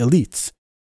by elites,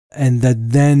 and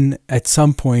that then at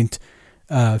some point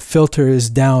filters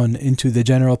down into the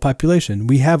general population.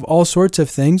 We have all sorts of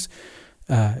things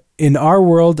in our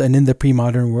world and in the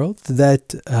pre-modern world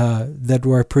that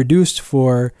were produced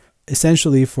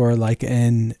essentially for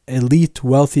an elite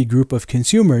wealthy group of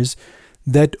consumers,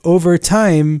 that over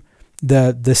time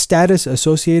the status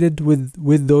associated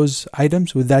with those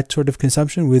items, with that sort of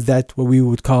consumption, with that what we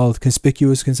would call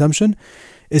conspicuous consumption,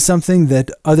 is something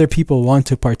that other people want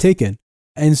to partake in.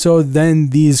 And so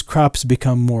then these crops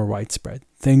become more widespread.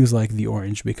 Things like the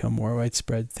orange become more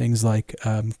widespread. Things like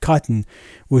cotton,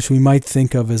 which we might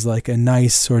think of as a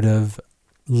nice sort of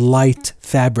light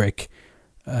fabric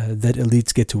that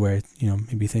elites get to wear.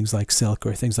 Maybe things like silk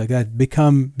or things like that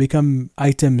become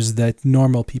items that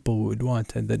normal people would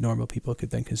want and that normal people could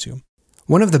then consume.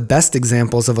 One of the best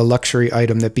examples of a luxury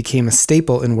item that became a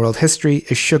staple in world history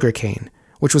is sugarcane,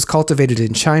 which was cultivated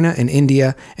in China and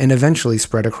India and eventually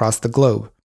spread across the globe.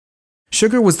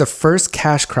 Sugar was the first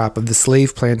cash crop of the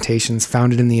slave plantations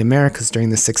founded in the Americas during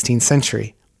the 16th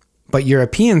century. But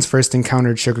Europeans first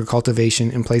encountered sugar cultivation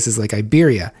in places like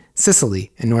Iberia,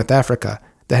 Sicily, and North Africa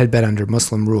that had been under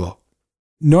Muslim rule.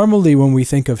 Normally, when we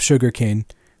think of sugarcane,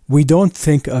 we don't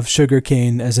think of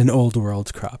sugarcane as an old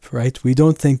world crop, right? We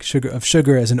don't think of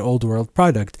sugar as an old world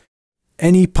product.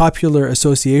 Any popular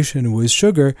association with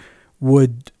sugar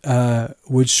would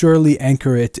surely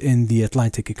anchor it in the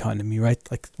Atlantic economy, right?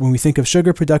 Like when we think of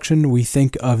sugar production, we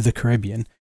think of the Caribbean,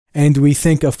 and we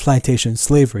think of plantation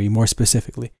slavery more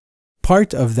specifically.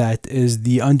 Part of that is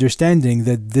the understanding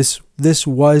that this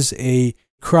was a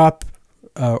crop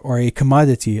or a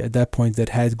commodity at that point that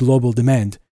had global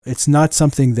demand. It's not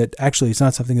something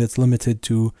that's limited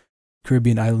to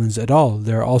Caribbean islands at all.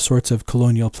 There are all sorts of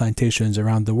colonial plantations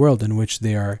around the world in which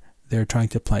they're trying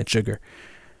to plant sugar.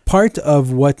 Part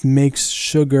of what makes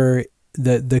sugar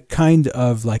the kind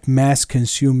of like mass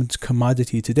consumed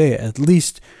commodity today, at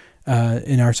least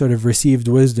in our sort of received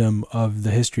wisdom of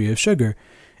the history of sugar,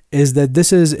 is that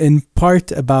this is in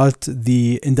part about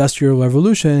the Industrial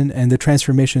Revolution and the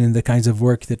transformation in the kinds of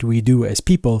work that we do as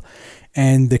people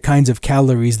and the kinds of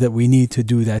calories that we need to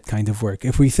do that kind of work.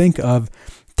 If we think of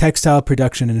textile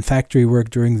production and factory work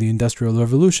during the Industrial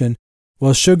Revolution,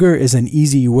 well, sugar is an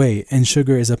easy way, and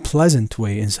sugar is a pleasant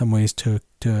way in some ways to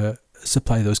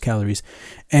supply those calories.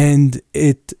 And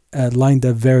it lined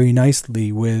up very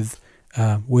nicely with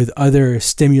other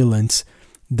stimulants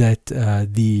that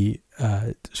the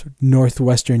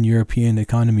northwestern European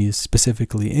economies,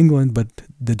 specifically England, but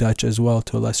the Dutch as well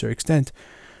to a lesser extent,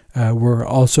 were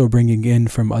also bringing in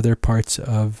from other parts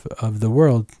of the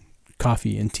world,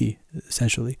 coffee and tea,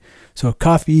 essentially. So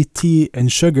coffee, tea,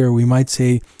 and sugar, we might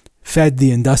say, fed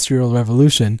the Industrial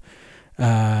Revolution,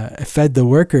 fed the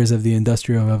workers of the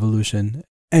Industrial Revolution.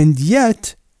 And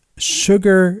yet,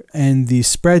 sugar and the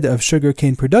spread of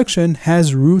sugarcane production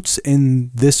has roots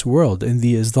in this world, in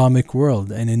the Islamic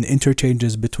world, and in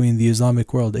exchanges between the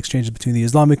Islamic world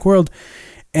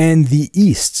and the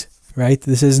East, right?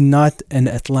 This is not an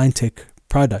Atlantic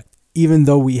product. Even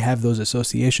though we have those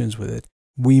associations with it,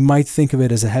 we might think of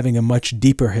it as having a much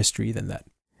deeper history than that.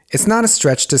 It's not a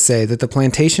stretch to say that the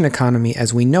plantation economy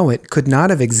as we know it could not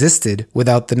have existed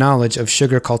without the knowledge of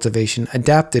sugar cultivation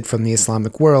adapted from the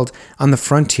Islamic world on the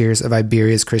frontiers of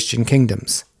Iberia's Christian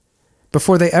kingdoms.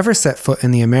 Before they ever set foot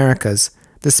in the Americas,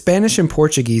 the Spanish and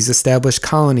Portuguese established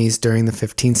colonies during the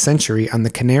 15th century on the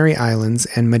Canary Islands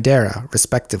and Madeira,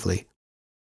 respectively.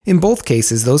 In both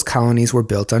cases, those colonies were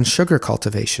built on sugar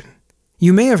cultivation.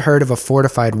 You may have heard of a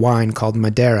fortified wine called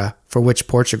Madeira, for which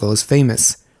Portugal is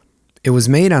famous. It was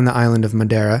made on the island of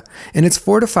Madeira, and it's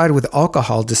fortified with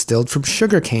alcohol distilled from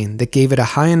sugarcane that gave it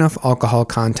a high enough alcohol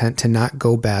content to not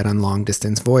go bad on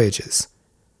long-distance voyages.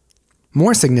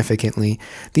 More significantly,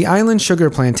 the island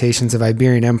sugar plantations of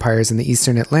Iberian empires in the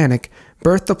eastern Atlantic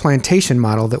birthed the plantation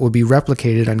model that would be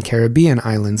replicated on Caribbean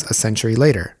islands a century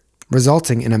later,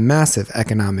 resulting in a massive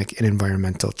economic and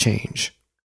environmental change.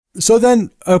 So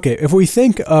then, okay, if we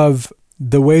think of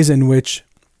the ways in which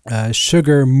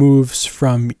sugar moves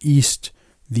from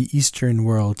the eastern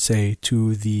world, say,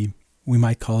 to we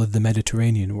might call it the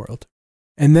Mediterranean world.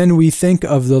 And then we think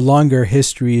of the longer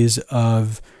histories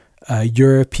of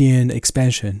European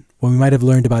expansion, what we might have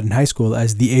learned about in high school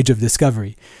as the Age of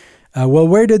Discovery. Well,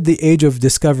 where did the Age of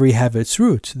Discovery have its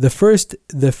roots? The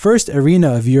first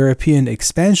arena of European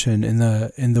expansion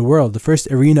in the world, the first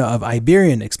arena of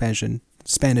Iberian expansion,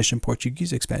 Spanish and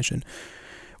Portuguese expansion,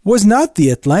 was not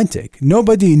the Atlantic.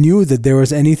 Nobody knew that there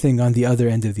was anything on the other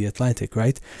end of the Atlantic,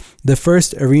 right? The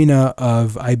first arena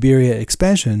of Iberia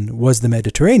expansion was the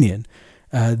Mediterranean.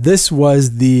 This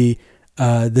was the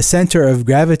center of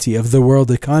gravity of the world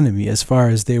economy as far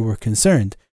as they were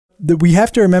concerned. We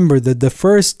have to remember that the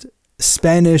first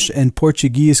Spanish and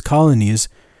Portuguese colonies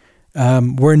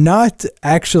were not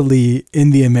actually in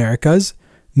the Americas,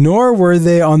 nor were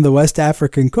they on the West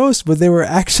African coast, but they were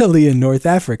actually in North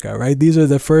Africa, right? These are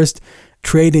the first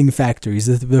trading factories,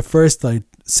 the first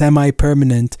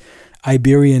semi-permanent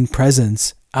Iberian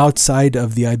presence outside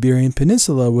of the Iberian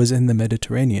Peninsula was in the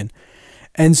Mediterranean.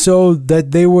 And so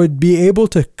that they would be able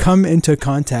to come into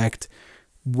contact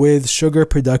with sugar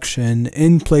production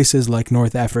in places like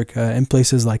North Africa, in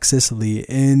places like Sicily,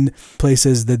 in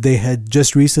places that they had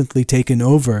just recently taken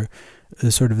over,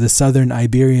 sort of the southern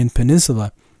Iberian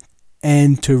Peninsula,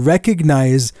 and to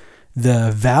recognize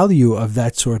the value of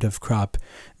that sort of crop,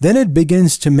 then it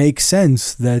begins to make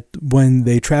sense that when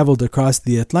they traveled across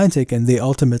the Atlantic and they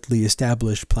ultimately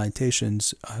established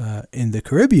plantations in the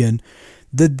Caribbean,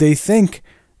 that they think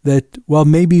that, well,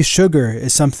 maybe sugar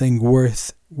is something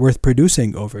worth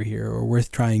producing over here or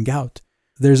worth trying out.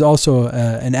 There's also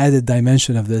an added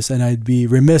dimension of this, and I'd be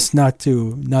remiss not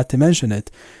to mention it,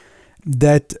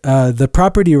 that the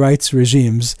property rights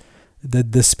regimes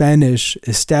that the Spanish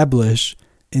establish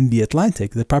in the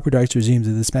Atlantic, the property rights regimes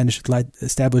that the Spanish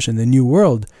establish in the New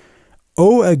World,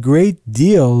 owe a great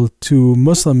deal to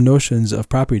Muslim notions of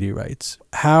property rights.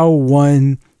 How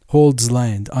one holds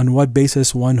land, on what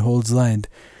basis one holds land,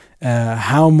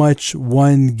 how much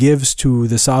one gives to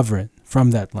the sovereign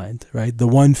from that land, right? The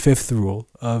 1/5 rule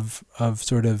of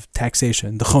sort of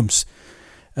taxation, the khums.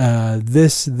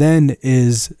 This then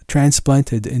is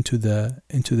transplanted into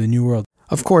the New World.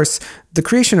 Of course, the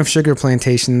creation of sugar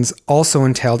plantations also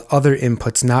entailed other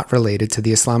inputs not related to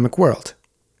the Islamic world.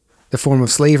 The form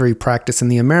of slavery practiced in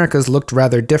the Americas looked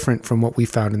rather different from what we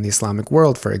found in the Islamic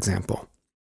world, for example.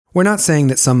 We're not saying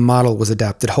that some model was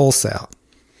adapted wholesale.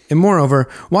 And moreover,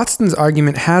 Watson's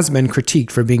argument has been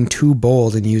critiqued for being too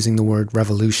bold in using the word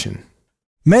revolution.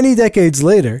 Many decades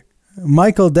later,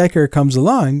 Michael Decker comes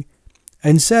along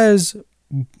and says,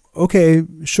 okay,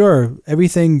 sure,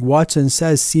 everything Watson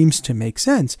says seems to make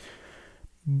sense,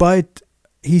 but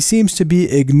he seems to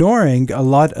be ignoring a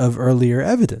lot of earlier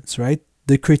evidence, right?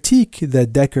 The critique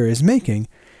that Decker is making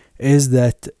is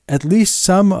that at least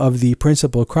some of the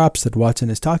principal crops that Watson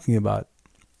is talking about,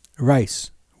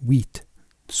 rice, wheat,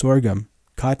 sorghum,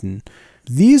 cotton,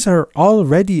 these are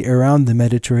already around the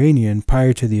Mediterranean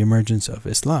prior to the emergence of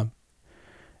Islam.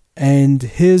 And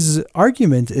his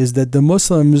argument is that the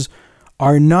Muslims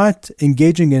are not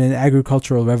engaging in an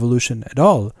agricultural revolution at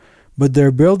all, but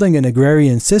they're building an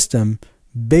agrarian system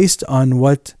based on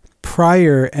what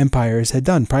prior empires had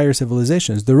done, prior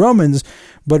civilizations. The Romans,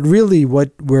 but really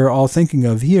what we're all thinking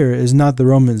of here is not the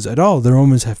Romans at all. The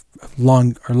Romans are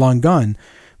long gone.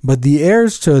 But the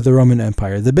heirs to the Roman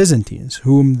Empire, the Byzantines,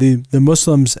 whom the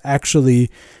Muslims actually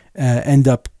end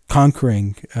up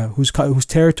conquering, whose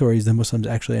territories the Muslims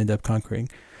actually end up conquering.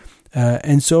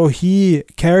 And so he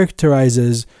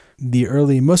characterizes the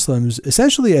early Muslims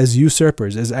essentially as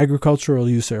usurpers, as agricultural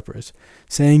usurpers,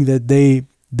 saying that they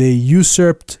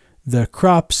usurped the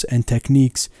crops and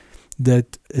techniques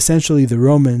that essentially the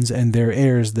Romans and their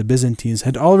heirs, the Byzantines,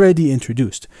 had already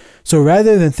introduced. So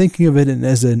rather than thinking of it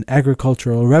as an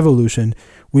agricultural revolution,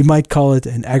 we might call it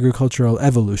an agricultural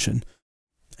evolution.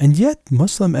 And yet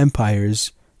Muslim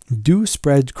empires do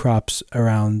spread crops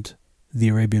around the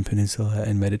Arabian Peninsula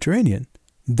and Mediterranean.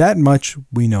 That much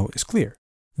we know is clear.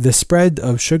 The spread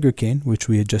of sugarcane, which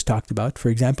we had just talked about, for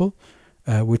example,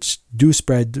 which does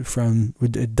spread from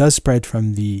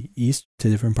the east to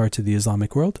different parts of the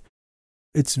Islamic world.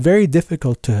 It's very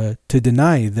difficult to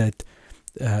deny that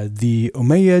the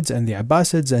Umayyads and the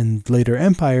Abbasids and later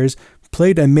empires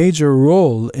played a major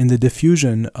role in the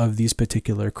diffusion of these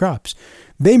particular crops.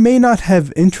 They may not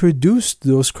have introduced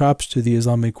those crops to the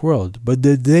Islamic world, but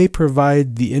did they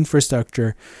provide the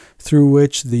infrastructure through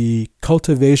which the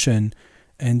cultivation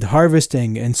and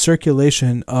harvesting and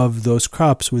circulation of those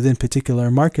crops within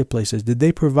particular marketplaces, did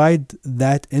they provide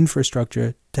that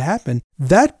infrastructure to happen?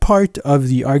 That part of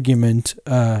the argument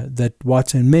that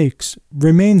Watson makes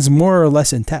remains more or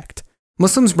less intact.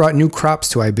 Muslims brought new crops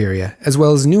to Iberia, as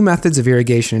well as new methods of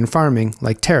irrigation and farming,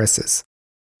 like terraces.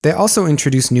 They also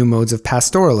introduced new modes of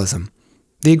pastoralism.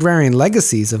 The agrarian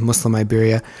legacies of Muslim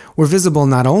Iberia were visible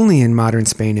not only in modern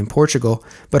Spain and Portugal,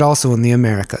 but also in the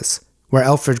Americas, where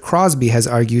Alfred Crosby has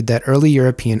argued that early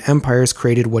European empires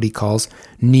created what he calls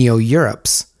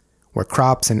neo-Europes, where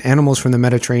crops and animals from the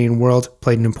Mediterranean world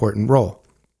played an important role.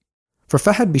 For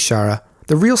Fahad Bishara,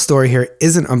 the real story here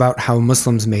isn't about how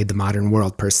Muslims made the modern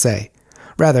world per se.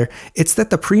 Rather, it's that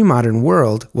the pre-modern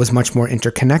world was much more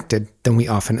interconnected than we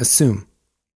often assume.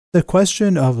 The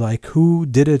question of who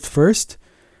did it first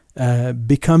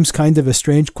becomes kind of a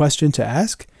strange question to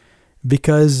ask,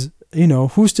 because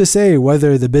who's to say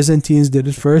whether the Byzantines did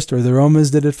it first or the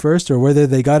Romans did it first, or whether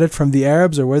they got it from the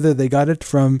Arabs or whether they got it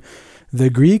from the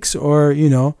Greeks, or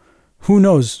who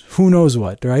knows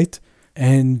what, right?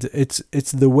 And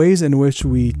it's the ways in which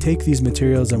we take these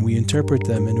materials and we interpret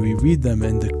them and we read them,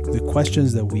 and the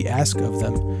questions that we ask of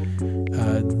them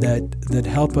that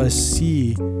help us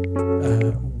see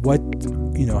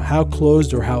how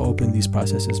closed or how open these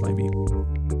processes might be.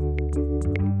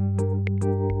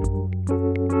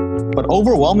 But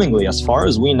overwhelmingly, as far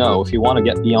as we know, if you want to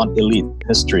get beyond elite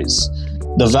histories,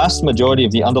 the vast majority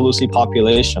of the Andalusi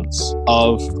populations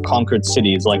of conquered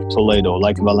cities like Toledo,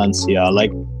 like Valencia,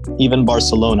 like even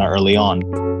Barcelona early on,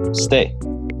 stay.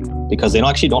 Because they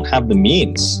actually don't have the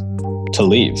means to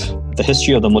leave. The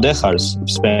history of the Mudéjars of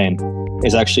Spain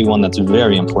is actually one that's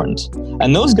very important.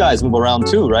 And those guys move around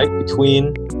too, right?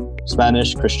 Between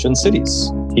Spanish Christian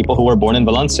cities. People who were born in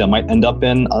Valencia might end up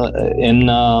in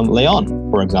Leon,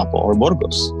 for example, or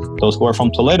Burgos. Those who are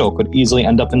from Toledo could easily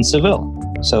end up in Seville.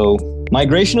 So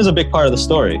migration is a big part of the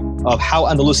story of how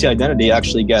Andalusia identity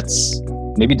actually gets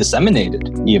maybe disseminated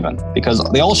even, because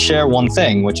they all share one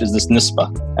thing, which is this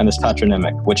nisba and this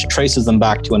patronymic, which traces them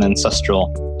back to an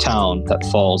ancestral town that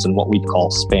falls in what we'd call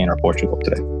Spain or Portugal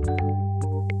today.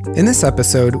 In this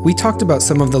episode, we talked about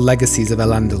some of the legacies of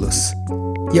Al-Andalus.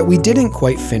 Yet we didn't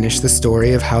quite finish the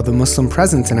story of how the Muslim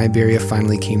presence in Iberia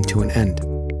finally came to an end.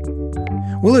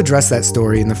 We'll address that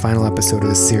story in the final episode of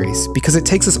this series, because it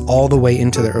takes us all the way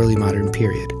into the early modern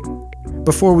period.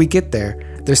 Before we get there,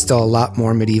 there's still a lot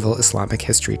more medieval Islamic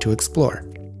history to explore.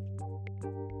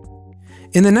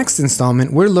 In the next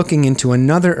installment, we're looking into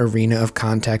another arena of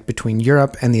contact between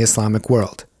Europe and the Islamic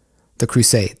world, the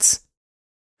Crusades.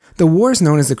 The wars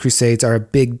known as the Crusades are a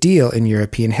big deal in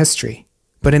European history,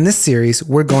 but in this series,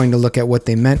 we're going to look at what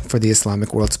they meant for the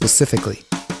Islamic world specifically.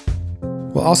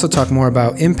 We'll also talk more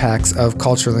about impacts of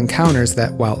cultural encounters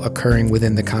that, while occurring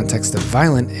within the context of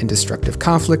violent and destructive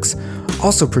conflicts,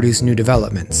 also produce new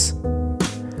developments.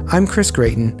 I'm Chris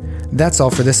Grayton. That's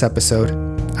all for this episode.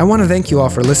 I want to thank you all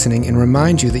for listening and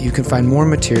remind you that you can find more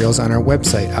materials on our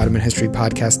website,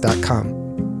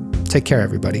 OttomanHistoryPodcast.com. Take care,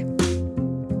 everybody.